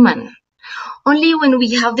human, Only when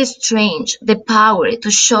we have the strength, the power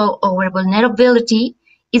to show our vulnerability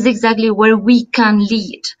is exactly where we can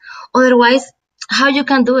lead. Otherwise, how you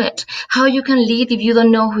can do it? How you can lead if you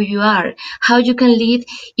don't know who you are? How you can lead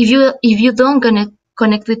if you don't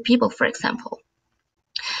connect with people, for example?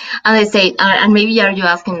 And I say, and maybe are you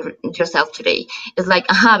asking yourself today? It's like,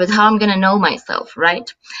 but how I'm gonna know myself,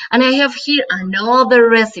 right? And I have here another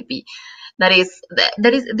recipe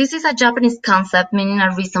this is a Japanese concept meaning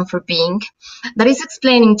a reason for being that is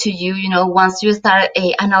explaining to you, once you start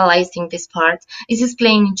analyzing this part, is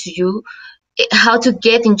explaining to you how to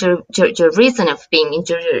get into your reason of being,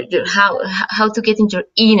 into your how to get into your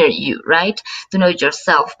inner you, right? To know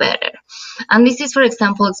yourself better. And this is, for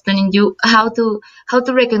example, explaining you how to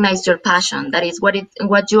recognize your passion. That is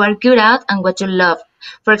what you are good at and what you love.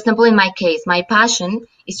 For example, in my case, my passion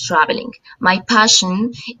is traveling. My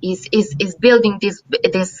passion is building these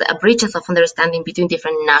bridges of understanding between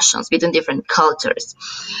different nations, between different cultures.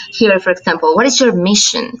 Here, for example, what is your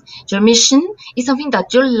mission? Your mission is something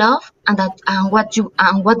that you love and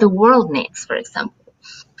what the world needs, for example.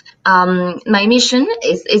 My mission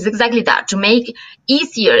is exactly that, to make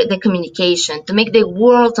easier the communication, to make the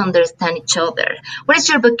world understand each other. What is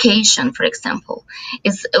your vocation, for example?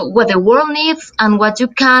 Is what the world needs and what you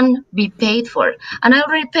can be paid for. And I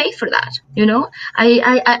already paid for that,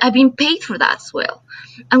 I've been paid for that as well.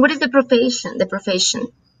 And what is the profession? The profession,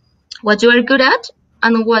 what you are good at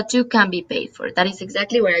and what you can be paid for. That is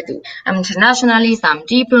exactly what I do. I'm internationalist, I'm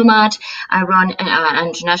diplomat, I run an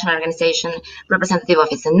international organization, representative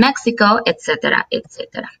office in Mexico, etc.,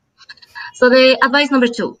 etc. So the advice number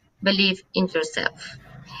 2, believe in yourself.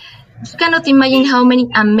 You cannot imagine how many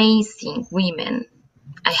amazing women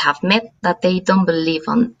I have met that they don't believe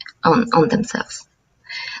on themselves.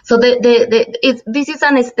 So this is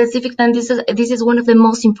a specific, and this is one of the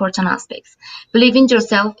most important aspects. Believing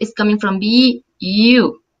yourself is coming from be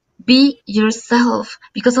you. Be yourself,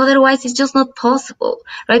 because otherwise it's just not possible,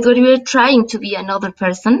 right? When you're trying to be another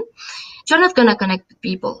person, you're not going to connect with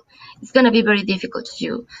people. It's going to be very difficult to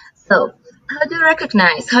you. So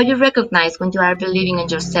how you recognize when you are believing in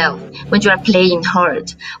yourself, when you are playing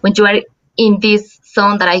hard, when you are in this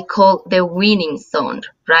zone that I call the winning zone,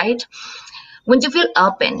 right? When you feel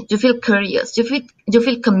open, you feel curious, you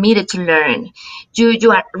feel committed to learn,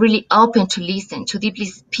 you are really open to listen, to deeply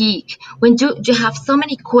speak, when you have so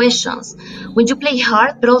many questions, when you play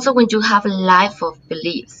hard, but also when you have a life of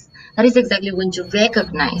beliefs. That is exactly when you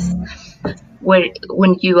recognize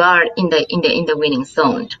when you are in the winning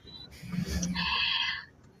zone.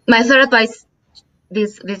 My third advice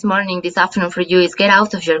this afternoon for you is get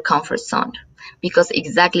out of your comfort zone, because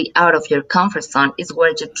exactly out of your comfort zone is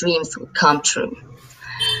where your dreams will come true.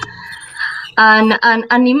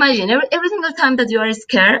 And imagine every single time that you are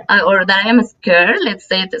scared, or that I am scared, let's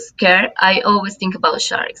say it's scared, I always think about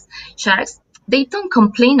sharks. Sharks, they don't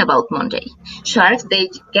complain about Monday. Sharks, they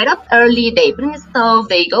get up early, they bring stuff,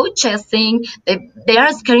 they go chasing, they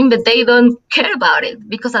are scaring, but they don't care about it,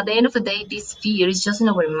 because at the end of the day, this fear is just in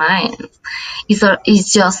our minds.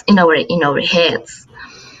 It's just in our heads.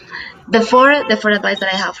 The fourth advice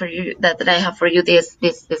that I have for you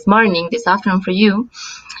this morning, this afternoon for you,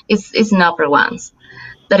 is number 1.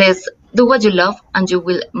 That is, do what you love and you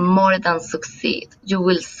will more than succeed. You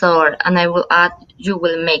will soar, and I will add, you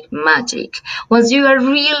will make magic. Once you are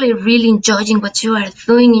really, really enjoying what you are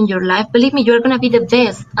doing in your life, believe me, you are going to be the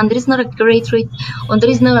best. And there is not a great rate, or there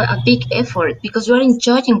is not a big effort, because you are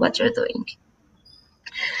enjoying what you're doing.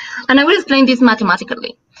 And I will explain this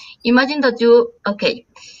mathematically. Imagine that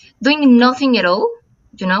doing nothing at all,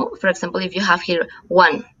 for example, if you have here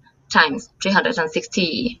 1 times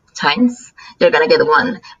 360 times, you're gonna get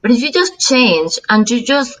 1. But if you just change and you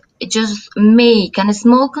just make a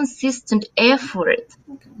small consistent effort,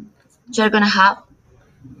 you're gonna have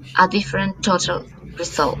a different total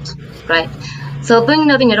result, right? So doing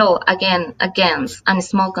nothing at all, again, against a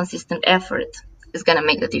small consistent effort, is gonna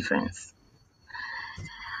make the difference.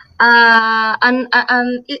 And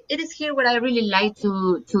it is here where I really like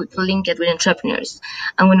to link it with entrepreneurs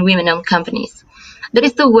and with women-owned companies. There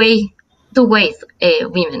is two ways,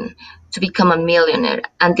 women to become a millionaire,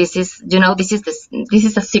 and this is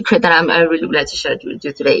a secret that I really would like to share with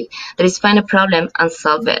you today. That is, find a problem and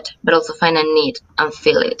solve it, but also find a need and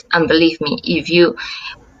fill it. And believe me, if you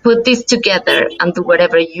put this together and do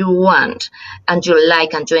whatever you want and you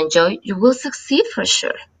like and you enjoy, you will succeed for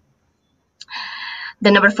sure. The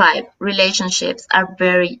number 5, relationships are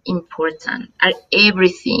very important, are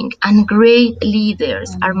everything, and great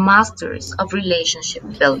leaders are masters of relationship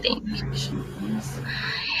building.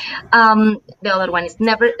 The other one is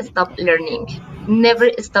never stop learning. Never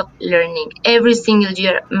stop learning. Every single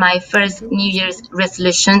year, my first New Year's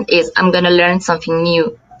resolution is I'm gonna learn something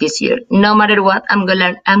new this year. No matter what, I'm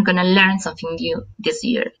gonna learn something new this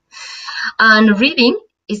year. And reading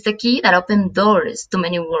is the key that opens doors to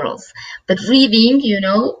many worlds. But reading,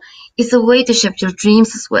 is a way to shape your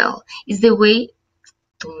dreams as well. It's the way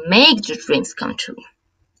to make your dreams come true.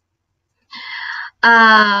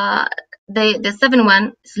 Uh, the seventh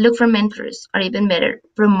one is look for mentors, or even better,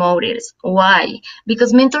 promoters. Why?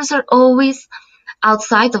 Because mentors are always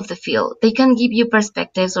outside of the field. They can give you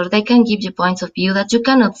perspectives, or they can give you points of view that you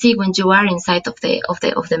cannot see when you are inside of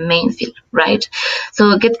the main field, right?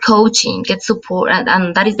 So get coaching, get support,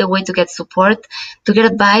 and that is the way to get support, to get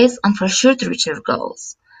advice, and for sure to reach your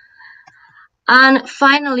goals. And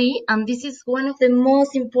finally, and this is one of the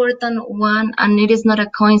most important one, and it is not a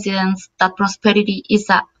coincidence that prosperity is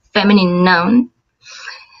a feminine noun.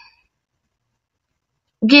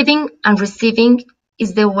 Giving and receiving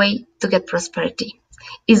is the way to get prosperity.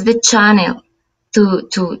 Is the channel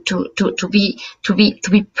to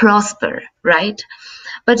be prosper, right?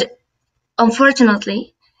 But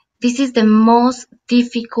unfortunately, this is the most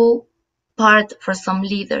difficult part for some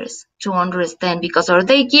leaders to understand, because or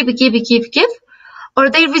they give, or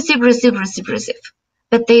they receive,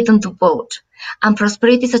 but they don't do both. And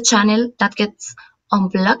prosperity is a channel that gets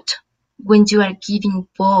unblocked when you are giving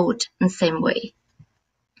both in the same way.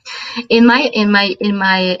 In my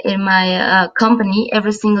company,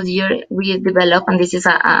 every single year we develop, and this is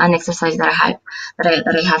an exercise that I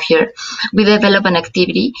have here. We develop an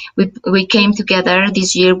activity. We came together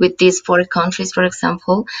this year with these 4 countries, for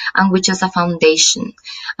example, and we chose a foundation.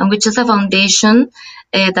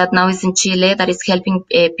 That now is in Chile, that is helping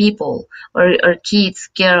people or kids,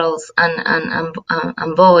 girls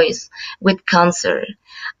and boys with cancer.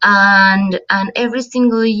 And every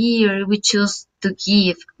single year we choose to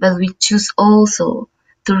give, but we choose also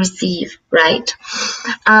to receive, right?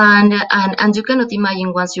 And you cannot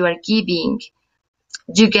imagine, once you are giving,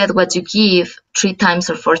 you get what you give 3 times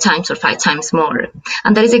or 4 times or 5 times more.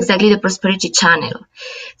 And that is exactly the prosperity channel.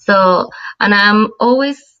 So,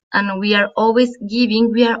 we are always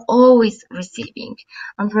giving, we are always receiving.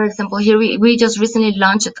 And for example, here we just recently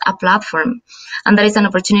launched a platform, and that is an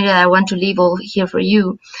opportunity that I want to leave all here for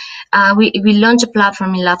you. We launched a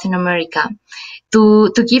platform in Latin America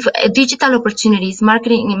to give digital opportunities,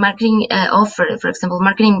 marketing offer, for example,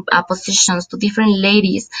 marketing positions to different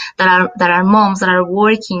ladies that are moms that are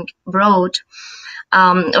working abroad,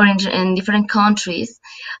 or in different countries,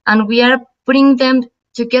 and we are putting them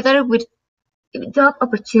together with job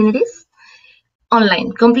opportunities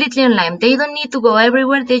online, completely online. They don't need to go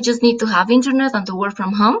everywhere. They just need to have internet and to work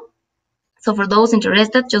from home. So for those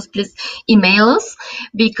interested, just please email us,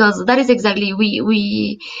 because that is exactly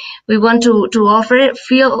we want to offer,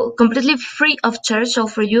 feel completely free of charge,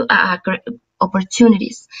 offer you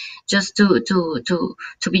opportunities just to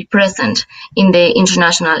be present in the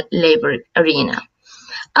international labor arena.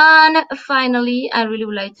 And finally, I really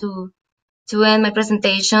would like to end my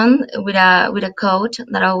presentation with a quote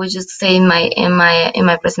that I always just say in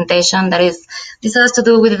my presentation. That is, this has to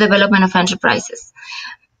do with the development of enterprises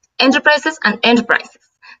and enterprises.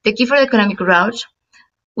 The key for the economic growth,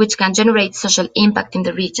 which can generate social impact in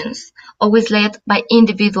the regions, always led by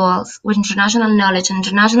individuals with international knowledge and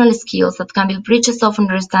international skills that can build bridges of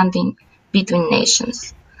understanding between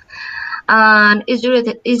nations. And it's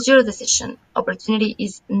your decision. Opportunity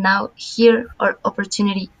is now here, or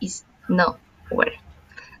opportunity is nowhere.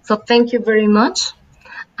 So thank you very much,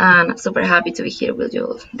 and super happy to be here with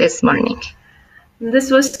you this morning.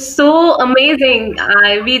 This was so amazing.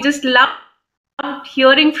 We just loved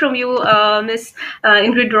hearing from you, Miss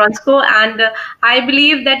Ingrid Ronsko, and I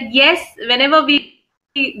believe that yes, whenever we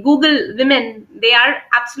Google women, they are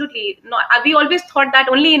absolutely not. We always thought that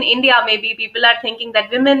only in India maybe people are thinking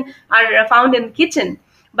that women are found in kitchen.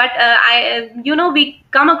 But we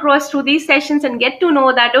come across through these sessions and get to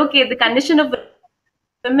know that okay, the condition of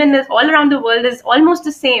women is all around the world is almost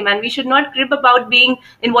the same, and we should not crib about being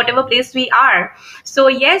in whatever place we are. So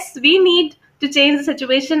yes, we need to change the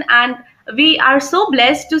situation, and we are so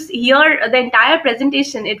blessed to hear the entire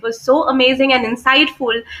presentation. It was so amazing and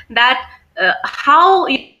insightful that how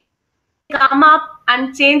you come up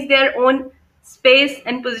and change their own space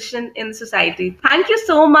and position in society. Thank you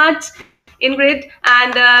so much, Ingrid,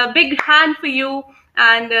 and a big hand for you,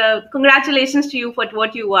 and congratulations to you for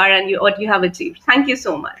what you are and what you have achieved. Thank you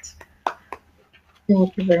so much.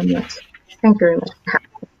 Thank you very much. Thank you very much.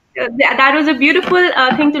 that was a beautiful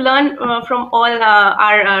thing to learn from all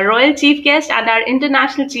our royal chief guest and our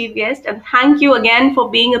international chief guest. And thank you again for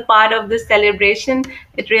being a part of this celebration.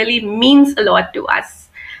 It really means a lot to us.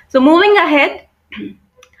 So moving ahead,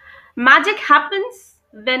 magic happens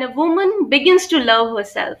when a woman begins to love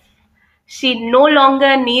herself. She no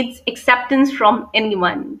longer needs acceptance from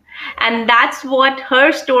anyone. And that's what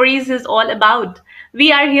her stories is all about.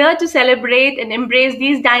 We are here to celebrate and embrace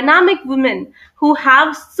these dynamic women who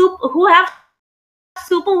have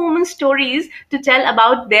superwoman stories to tell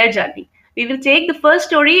about their journey. We will take the first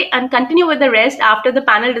story and continue with the rest after the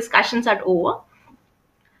panel discussions are over.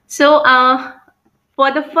 So,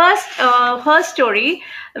 for the first her story,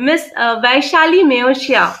 Miss Vaishali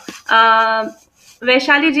Meoshia.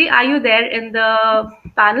 Vaishali ji, are you there in the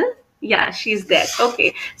panel? Yeah, she's there.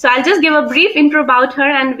 Okay, so I'll just give a brief intro about her,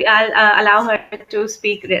 and I'll allow her to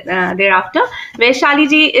speak thereafter. Vaishali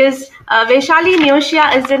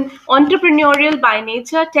Neoshia is an entrepreneurial by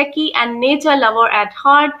nature, techie and nature lover at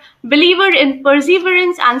heart, believer in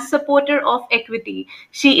perseverance and supporter of equity.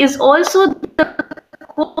 She is also the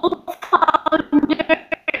co-founder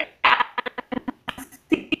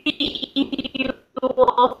CEO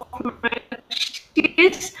of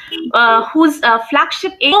Mercius, whose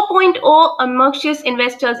flagship 4.0 Mercius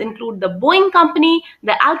investors include the Boeing Company,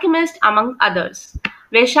 The Alchemist, among others.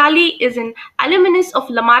 Vaishali is an alumnus of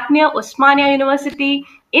La Martiniere Osmania University,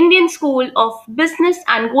 Indian School of Business,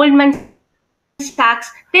 and Goldman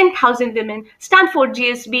Sachs, 10,000 Women, Stanford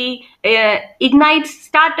GSB, Ignites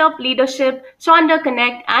Startup Leadership, Chonder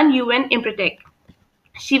Connect, and UN Improtech.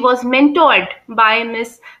 She was mentored by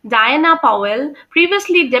Ms. Diana Powell,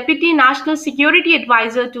 previously Deputy National Security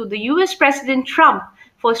Advisor to the US President Trump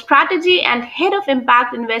for strategy and head of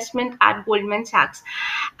impact investment at Goldman Sachs.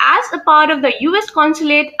 As a part of the US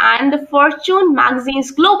Consulate and the Fortune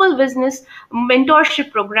magazine's Global Business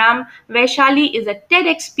Mentorship Program, Vaishali is a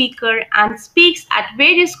TEDx speaker and speaks at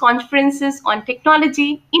various conferences on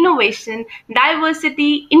technology, innovation,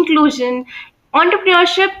 diversity, inclusion,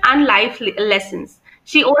 entrepreneurship, and life lessons.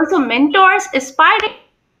 She also mentors aspiring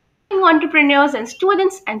entrepreneurs and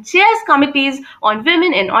students and chairs committees on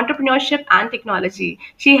women in entrepreneurship and technology.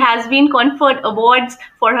 She has been conferred awards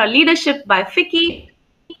for her leadership by FICCI,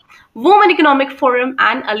 Women Economic Forum,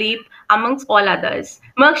 and ALEAP, amongst all others.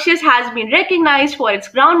 Mercius has been recognized for its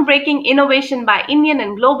groundbreaking innovation by Indian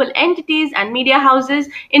and global entities and media houses,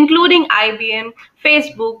 including IBM,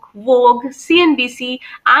 Facebook, Vogue, CNBC,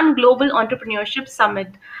 and Global Entrepreneurship Summit.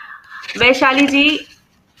 Vaishali ji,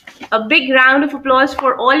 a big round of applause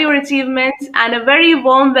for all your achievements and a very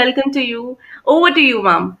warm welcome to you. Over to you,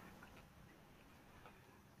 ma'am.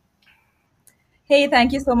 Hey,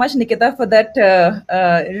 thank you so much, Nikita, for that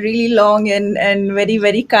really long and very,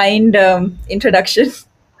 very kind introduction.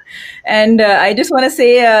 And I just want to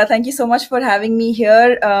say thank you so much for having me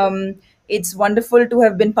here. It's wonderful to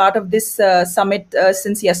have been part of this summit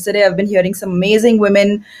since yesterday. I've been hearing some amazing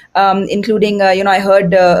women, including, I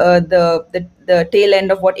heard the tail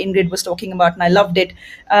end of what Ingrid was talking about, and I loved it.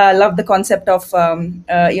 Loved the concept of,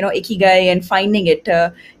 ikigai and finding it.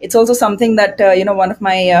 It's also something that, one of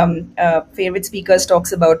my favorite speakers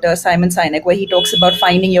talks about, Simon Sinek, where he talks about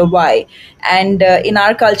finding your why. And in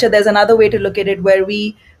our culture, there's another way to look at it where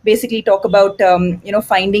we basically talk about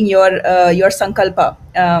finding your sankalpa,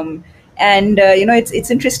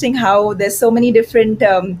 it's interesting how there's so many different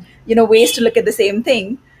ways to look at the same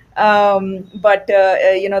thing, but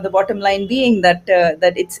the bottom line being that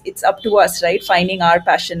it's up to us, right? Finding our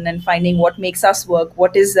passion and finding what makes us work,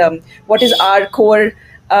 what is our core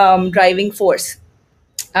driving force.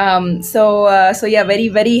 So yeah, very,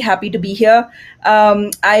 very happy to be here.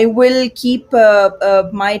 I will keep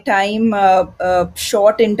my time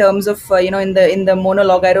short in terms of in the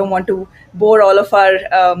monologue. I don't want to bore all of our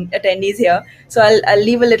attendees here, so I'll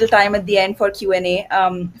leave a little time at the end for Q&A.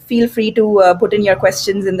 Feel free to put in your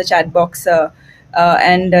questions in the chat box,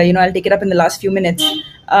 and I'll take it up in the last few minutes.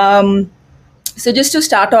 So just to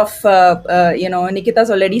start off, Nikita's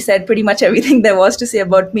already said pretty much everything there was to say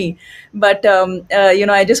about me. But,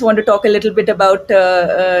 I just want to talk a little bit about,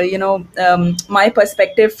 my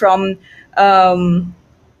perspective from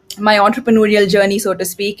my entrepreneurial journey, so to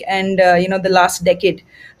speak, and, the last decade.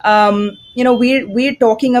 We're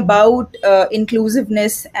talking about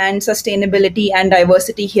inclusiveness and sustainability and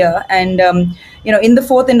diversity here. And, in the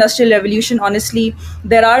fourth industrial revolution, honestly,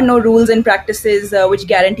 there are no rules and practices which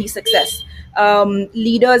guarantee success.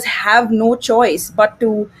 Leaders have no choice but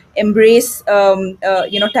to embrace,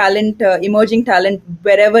 talent, emerging talent,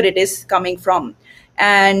 wherever it is coming from.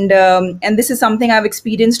 And this is something I've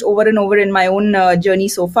experienced over and over in my own journey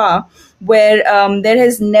so far, where there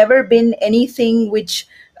has never been anything which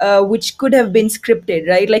which could have been scripted,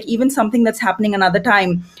 right? Like even something that's happening another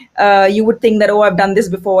time, you would think that, oh, I've done this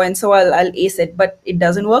before, and so I'll ace it, but it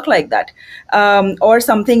doesn't work like that. Or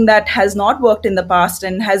something that has not worked in the past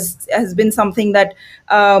and has been something that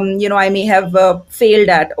I may have failed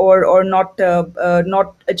at, or not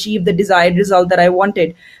achieved the desired result that I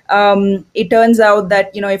wanted. It turns out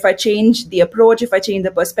that if I change the approach, if I change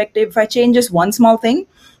the perspective, if I change just one small thing,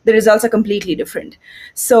 the results are completely different.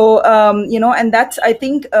 So and that's I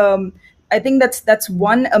think that's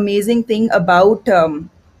one amazing thing about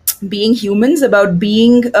being humans, about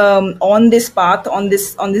being on this path, on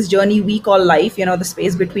this journey we call life, the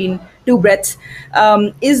space between two breaths,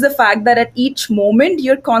 is the fact that at each moment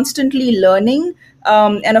you're constantly learning.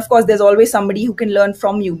 And of course there's always somebody who can learn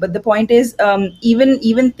from you, but the point is,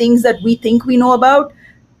 even things that we think we know about,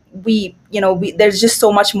 we there's just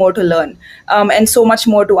so much more to learn, and so much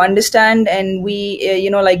more to understand. And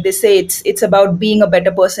like they say, it's about being a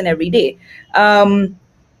better person every day.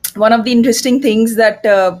 One of the interesting things that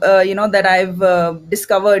I've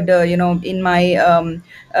discovered, in my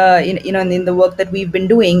in the work that we've been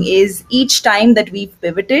doing, is each time that we've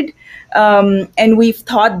pivoted, and we've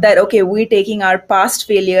thought that, okay, we're taking our past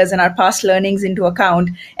failures and our past learnings into account,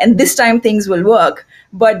 and this time things will work.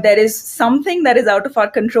 But there is something that is out of our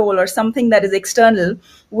control, or something that is external,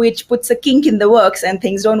 which puts a kink in the works, and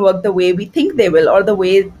things don't work the way we think they will, or the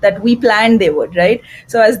way that we planned they would, right?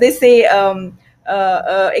 So as they say,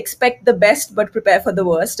 expect the best but prepare for the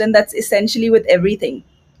worst, and that's essentially with everything.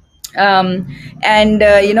 And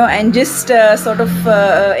just sort of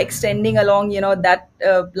extending along that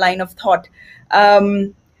line of thought,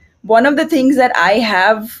 one of the things that I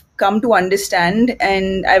have come to understand,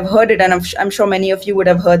 and I've heard it, and I'm sure many of you would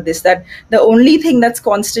have heard this, that the only thing that's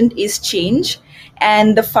constant is change.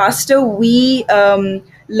 And the faster we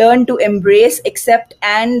learn to embrace, accept,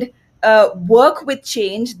 and work with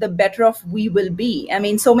change, the better off we will be. I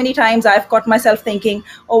mean, so many times I've caught myself thinking,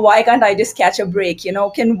 oh, why can't I just catch a break?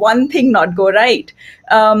 Can one thing not go right?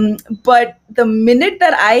 But the minute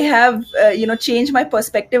that I have, changed my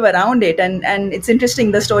perspective around it, and it's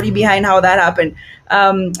interesting, the story behind how that happened.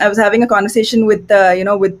 I was having a conversation with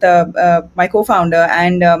my co-founder,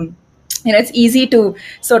 and it's easy to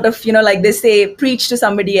sort of, like they say, preach to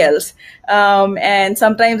somebody else, and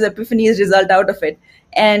sometimes epiphanies result out of it.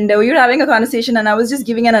 And we were having a conversation, and I was just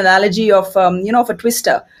giving an analogy of of a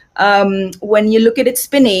twister. When you look at it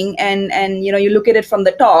spinning, and you look at it from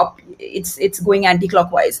the top, it's going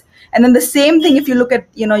anti-clockwise. And then the same thing, if you look at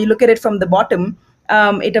it from the bottom,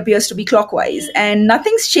 it appears to be clockwise. And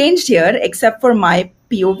nothing's changed here except for my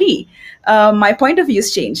POV. My point of view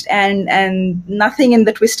has changed, and nothing in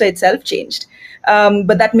the twister itself changed.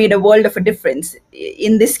 But that made a world of a difference.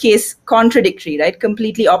 In this case, contradictory, right?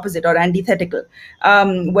 Completely opposite or antithetical,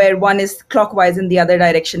 where one is clockwise and the other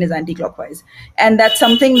direction is anti-clockwise. And that's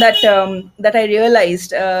something that I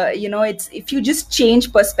realized. It's, if you just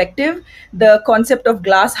change perspective, the concept of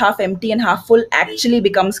glass half empty and half full actually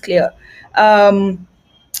becomes clear.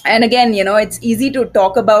 And again, it's easy to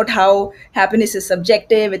talk about how happiness is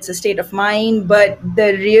subjective, it's a state of mind, but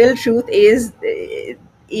the real truth is,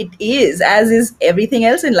 it is, as is everything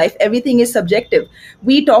else in life, everything is subjective.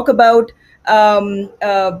 We talk about,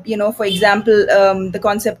 for example, the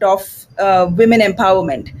concept of women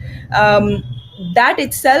empowerment. That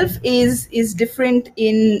itself is different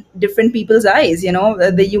in different people's eyes.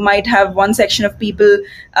 You might have one section of people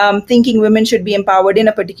thinking women should be empowered in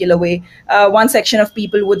a particular way. One section of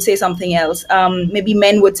people would say something else. Maybe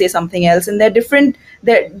men would say something else, and they're different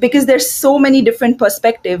because there's so many different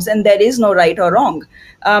perspectives, and there is no right or wrong.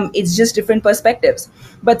 It's just different perspectives.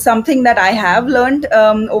 But something that I have learned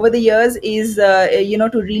over the years is to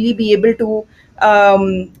really be able to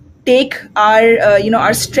take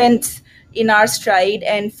our strengths in our stride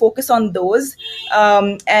and focus on those.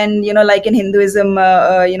 And like in Hinduism,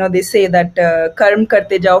 they say that karm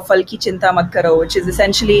karte jao, phal ki chinta mat karo, which is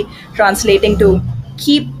essentially translating to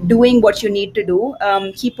keep doing what you need to do,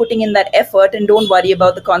 keep putting in that effort, and don't worry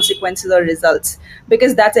about the consequences or results,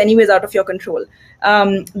 because that's anyways out of your control.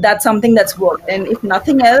 That's something that's worked, and if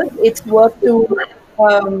nothing else, it's worked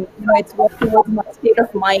it's worked towards my state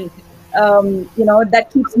of mind. That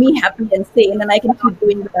keeps me happy and sane, and I can keep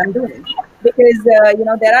doing what I'm doing, because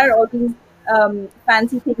there are all these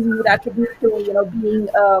fancy things we would attribute to being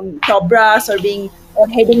top brass, or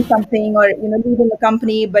heading something, or leading a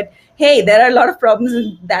company. But hey, there are a lot of problems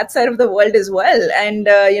in that side of the world as well, and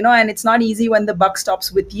and it's not easy when the buck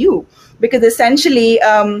stops with you, because essentially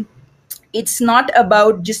it's not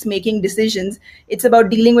about just making decisions, it's about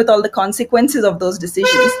dealing with all the consequences of those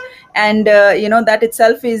decisions. And that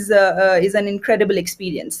itself is an incredible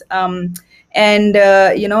experience. And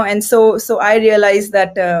so I realized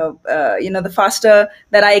that the faster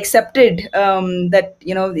that I accepted that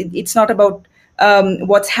it's not about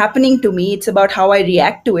what's happening to me, it's about how I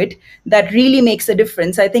react to it, that really makes a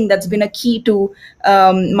difference. I think that's been a key to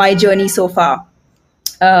my journey so far.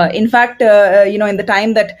 In fact, in the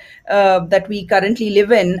time that we currently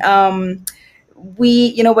live in,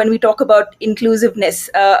 when we talk about inclusiveness,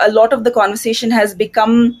 a lot of the conversation has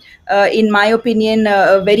become, in my opinion,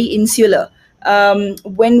 very insular.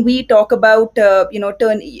 When we talk about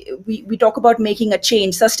we talk about making a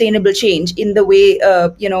change, sustainable change, in the way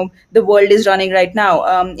the world is running right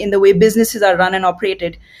now, in the way businesses are run and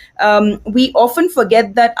operated. We often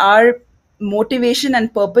forget that our motivation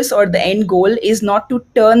and purpose, or the end goal, is not to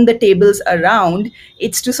turn the tables around.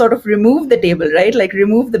 It's to sort of remove the table, right? Like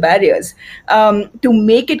remove the barriers, to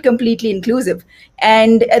make it completely inclusive.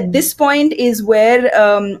 And at this point is where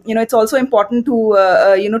it's also important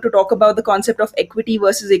to talk about the concept of equity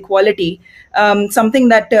versus equality, something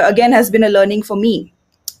that again has been a learning for me,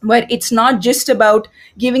 where it's not just about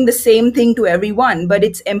giving the same thing to everyone, but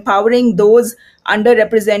it's empowering those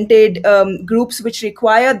underrepresented groups which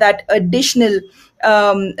require that additional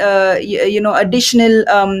additional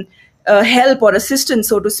help or assistance,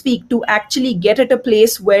 so to speak, to actually get at a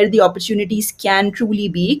place where the opportunities can truly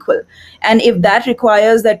be equal. And if that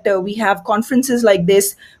requires that we have conferences like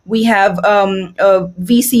this, we have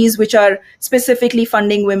VCs which are specifically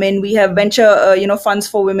funding women, we have venture funds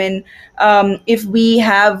for women, if we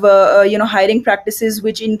have hiring practices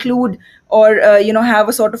which include, or have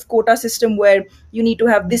a sort of quota system where you need to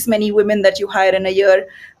have this many women that you hire in a year,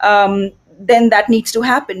 then that needs to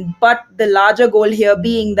happen. But the larger goal here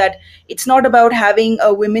being that it's not about having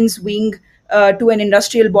a women's wing to an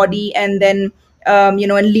industrial body and then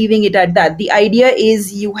and leaving it at that. The idea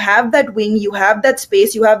is you have that wing, you have that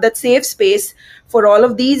space, you have that safe space for all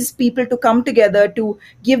of these people to come together, to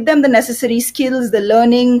give them the necessary skills, the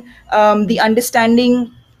learning, the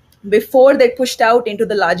understanding, before they're pushed out into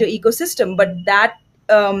the larger ecosystem. But that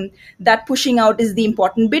pushing out is the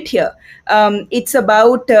important bit here. It's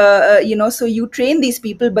about so you train these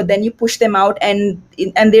people, but then you push them out, and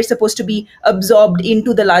they're supposed to be absorbed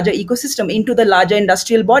into the larger ecosystem, into the larger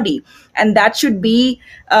industrial body. And that should be,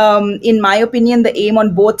 in my opinion, the aim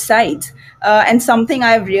on both sides. And something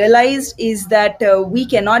I've realized is that we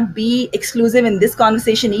cannot be exclusive in this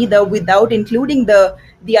conversation either without including the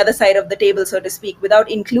other side of the table, so to speak,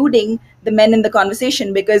 without including the men in the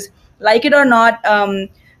conversation. Because, like it or not,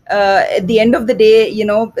 at the end of the day,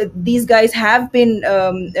 these guys have been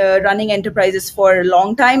running enterprises for a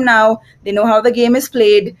long time now. They know how the game is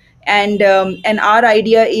played, and our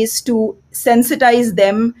idea is to sensitize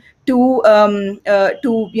them to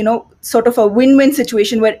sort of a win-win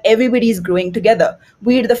situation where everybody is growing together.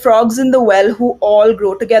 We're the frogs in the well who all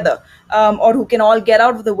grow together, or who can all get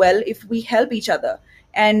out of the well if we help each other.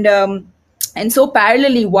 And so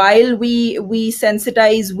parallelly, while we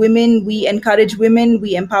sensitize women, we encourage women,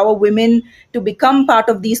 we empower women to become part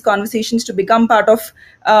of these conversations, to become part of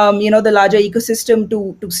the larger ecosystem,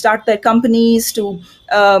 to start their companies, to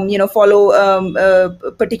follow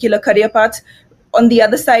particular career paths. On the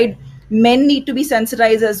other side, men need to be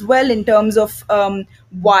sensitized as well in terms of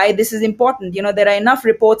why this is important. There are enough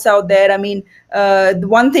reports out there. I mean, the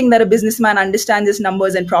one thing that a businessman understands is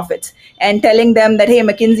numbers and profits, and telling them that, hey,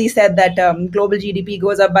 McKinsey said that global GDP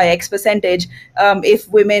goes up by X percentage if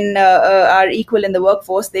women are equal in the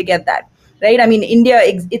workforce. They get that, right? I mean, India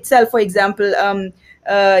itself, for example,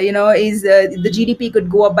 is the GDP could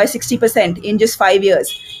go up by 60% in just 5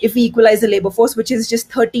 years if we equalize the labor force, which is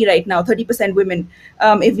just 30 right now, 30% women.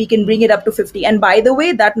 If we can bring it up to 50, and by the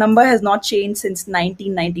way, that number has not changed since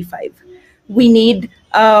 1995. We need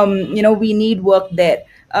we need work there.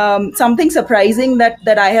 Something surprising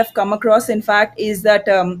that I have come across, in fact, is that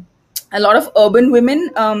a lot of urban women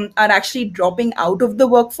are actually dropping out of the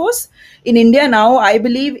workforce. In India now, I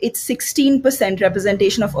believe it's 16%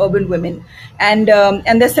 representation of urban women, and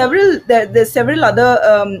there's several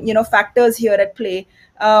other factors here at play.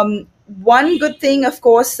 One good thing, of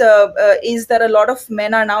course, is that a lot of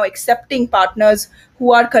men are now accepting partners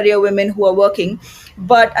who are career women who are working.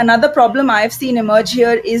 But another problem I've seen emerge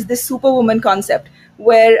here is this superwoman concept,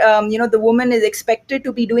 where the woman is expected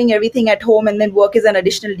to be doing everything at home, and then work is an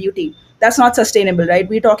additional duty. That's not sustainable, right?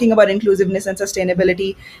 We're talking about inclusiveness and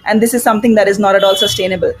sustainability, and this is something that is not at all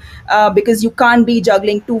sustainable, because you can't be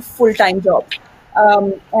juggling two full-time jobs.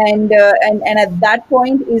 And at that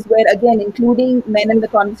point is where, again, including men in the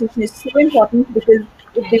conversation is so important, because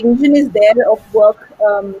if division is there of work,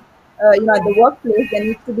 at the workplace, there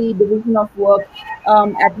needs to be division of work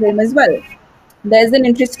at home as well. There's an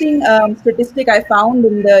interesting statistic I found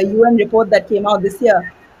in the UN report that came out this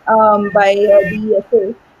year by the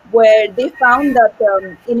ESA, where they found that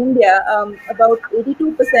in India, about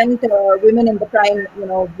 82% women in the prime,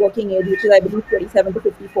 working age, which is I believe 27 to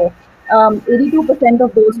 54, 82%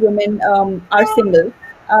 of those women are single.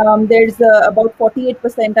 There's about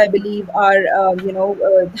 48%, I believe, are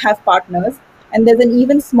have partners, and there's an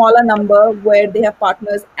even smaller number where they have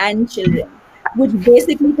partners and children, which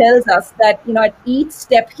basically tells us that at each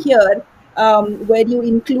step here, where you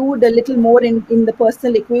include a little more in the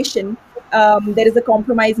personal equation, there is a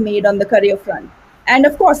compromise made on the career front. And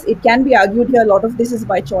of course, it can be argued here a lot of this is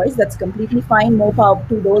by choice. That's completely fine. More power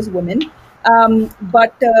to those women.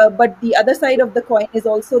 But the other side of the coin is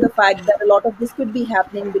also the fact that a lot of this could be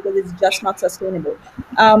happening because it's just not sustainable.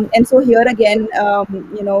 And so here again,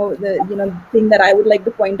 the thing that I would like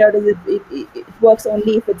to point out is it works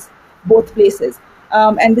only if it's both places.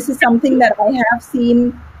 And this is something that I have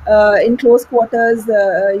seen in close quarters,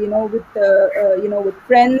 with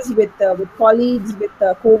friends, with colleagues, with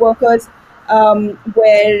co-workers,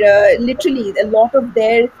 where literally a lot of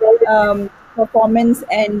their performance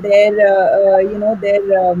and their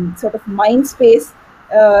sort of mind space,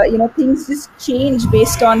 things just change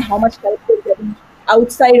based on how much help they're getting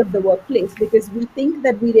outside of the workplace, because we think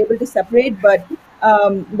that we're able to separate, but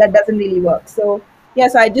that doesn't really work. So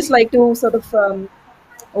yes, I just like to sort of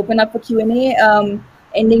open up for Q&A,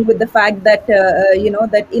 ending with the fact that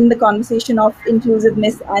that in the conversation of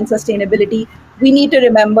inclusiveness and sustainability, we need to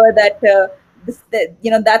remember that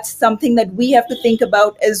that's something that we have to think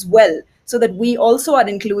about as well, so that we also are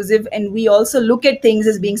inclusive and we also look at things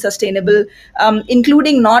as being sustainable,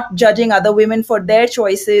 including not judging other women for their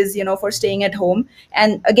choices, for staying at home,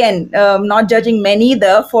 and again, not judging men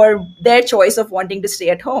either for their choice of wanting to stay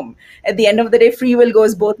at home. At the end of the day, free will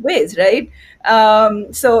goes both ways, right?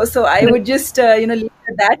 So I would just leave it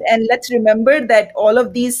at that, and let's remember that all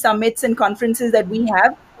of these summits and conferences that we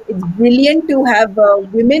have, it's brilliant to have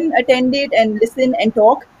women attend it and listen and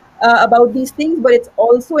talk about these things, but it's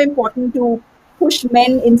also important to push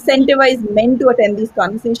men, incentivize men to attend these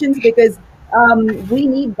conversations, because we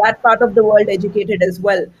need that part of the world educated as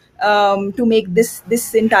well, to make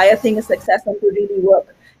this entire thing a success and to really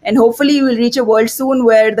work. And hopefully we'll reach a world soon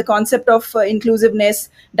where the concept of inclusiveness,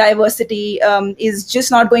 diversity, is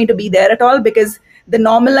just not going to be there at all, because the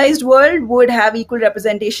normalized world would have equal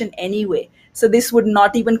representation anyway. So this would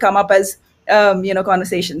not even come up as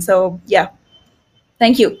conversation. So yeah,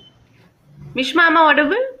 thank you. Mishma, am I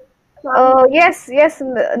audible? Yes, yes,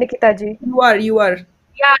 Nikita ji. You are. Yeah,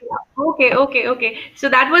 yeah. Okay, okay, okay. So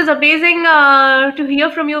that was amazing to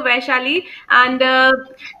hear from you, Vaishali. And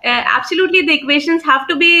absolutely, the equations have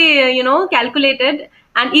to be, calculated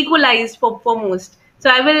and equalized for most. So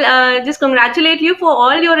I will just congratulate you for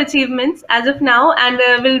all your achievements as of now, and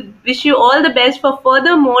will wish you all the best for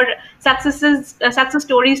further more success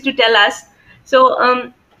stories to tell us. So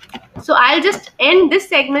I'll just end this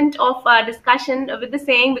segment of discussion with the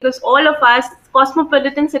saying, because all of us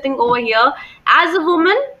cosmopolitan sitting over here, as a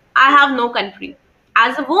woman, I have no country.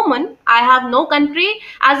 As a woman, I have no country.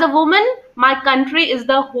 As a woman, my country is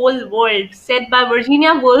the whole world, said by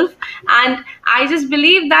Virginia Woolf. And I just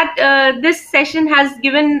believe that this session has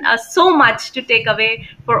given so much to take away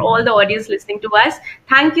for all the audience listening to us.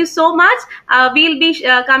 Thank you so much. We'll be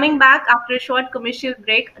coming back after a short commercial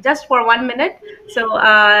break, just for 1 minute. So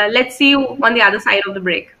let's see you on the other side of the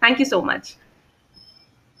break. Thank you so much.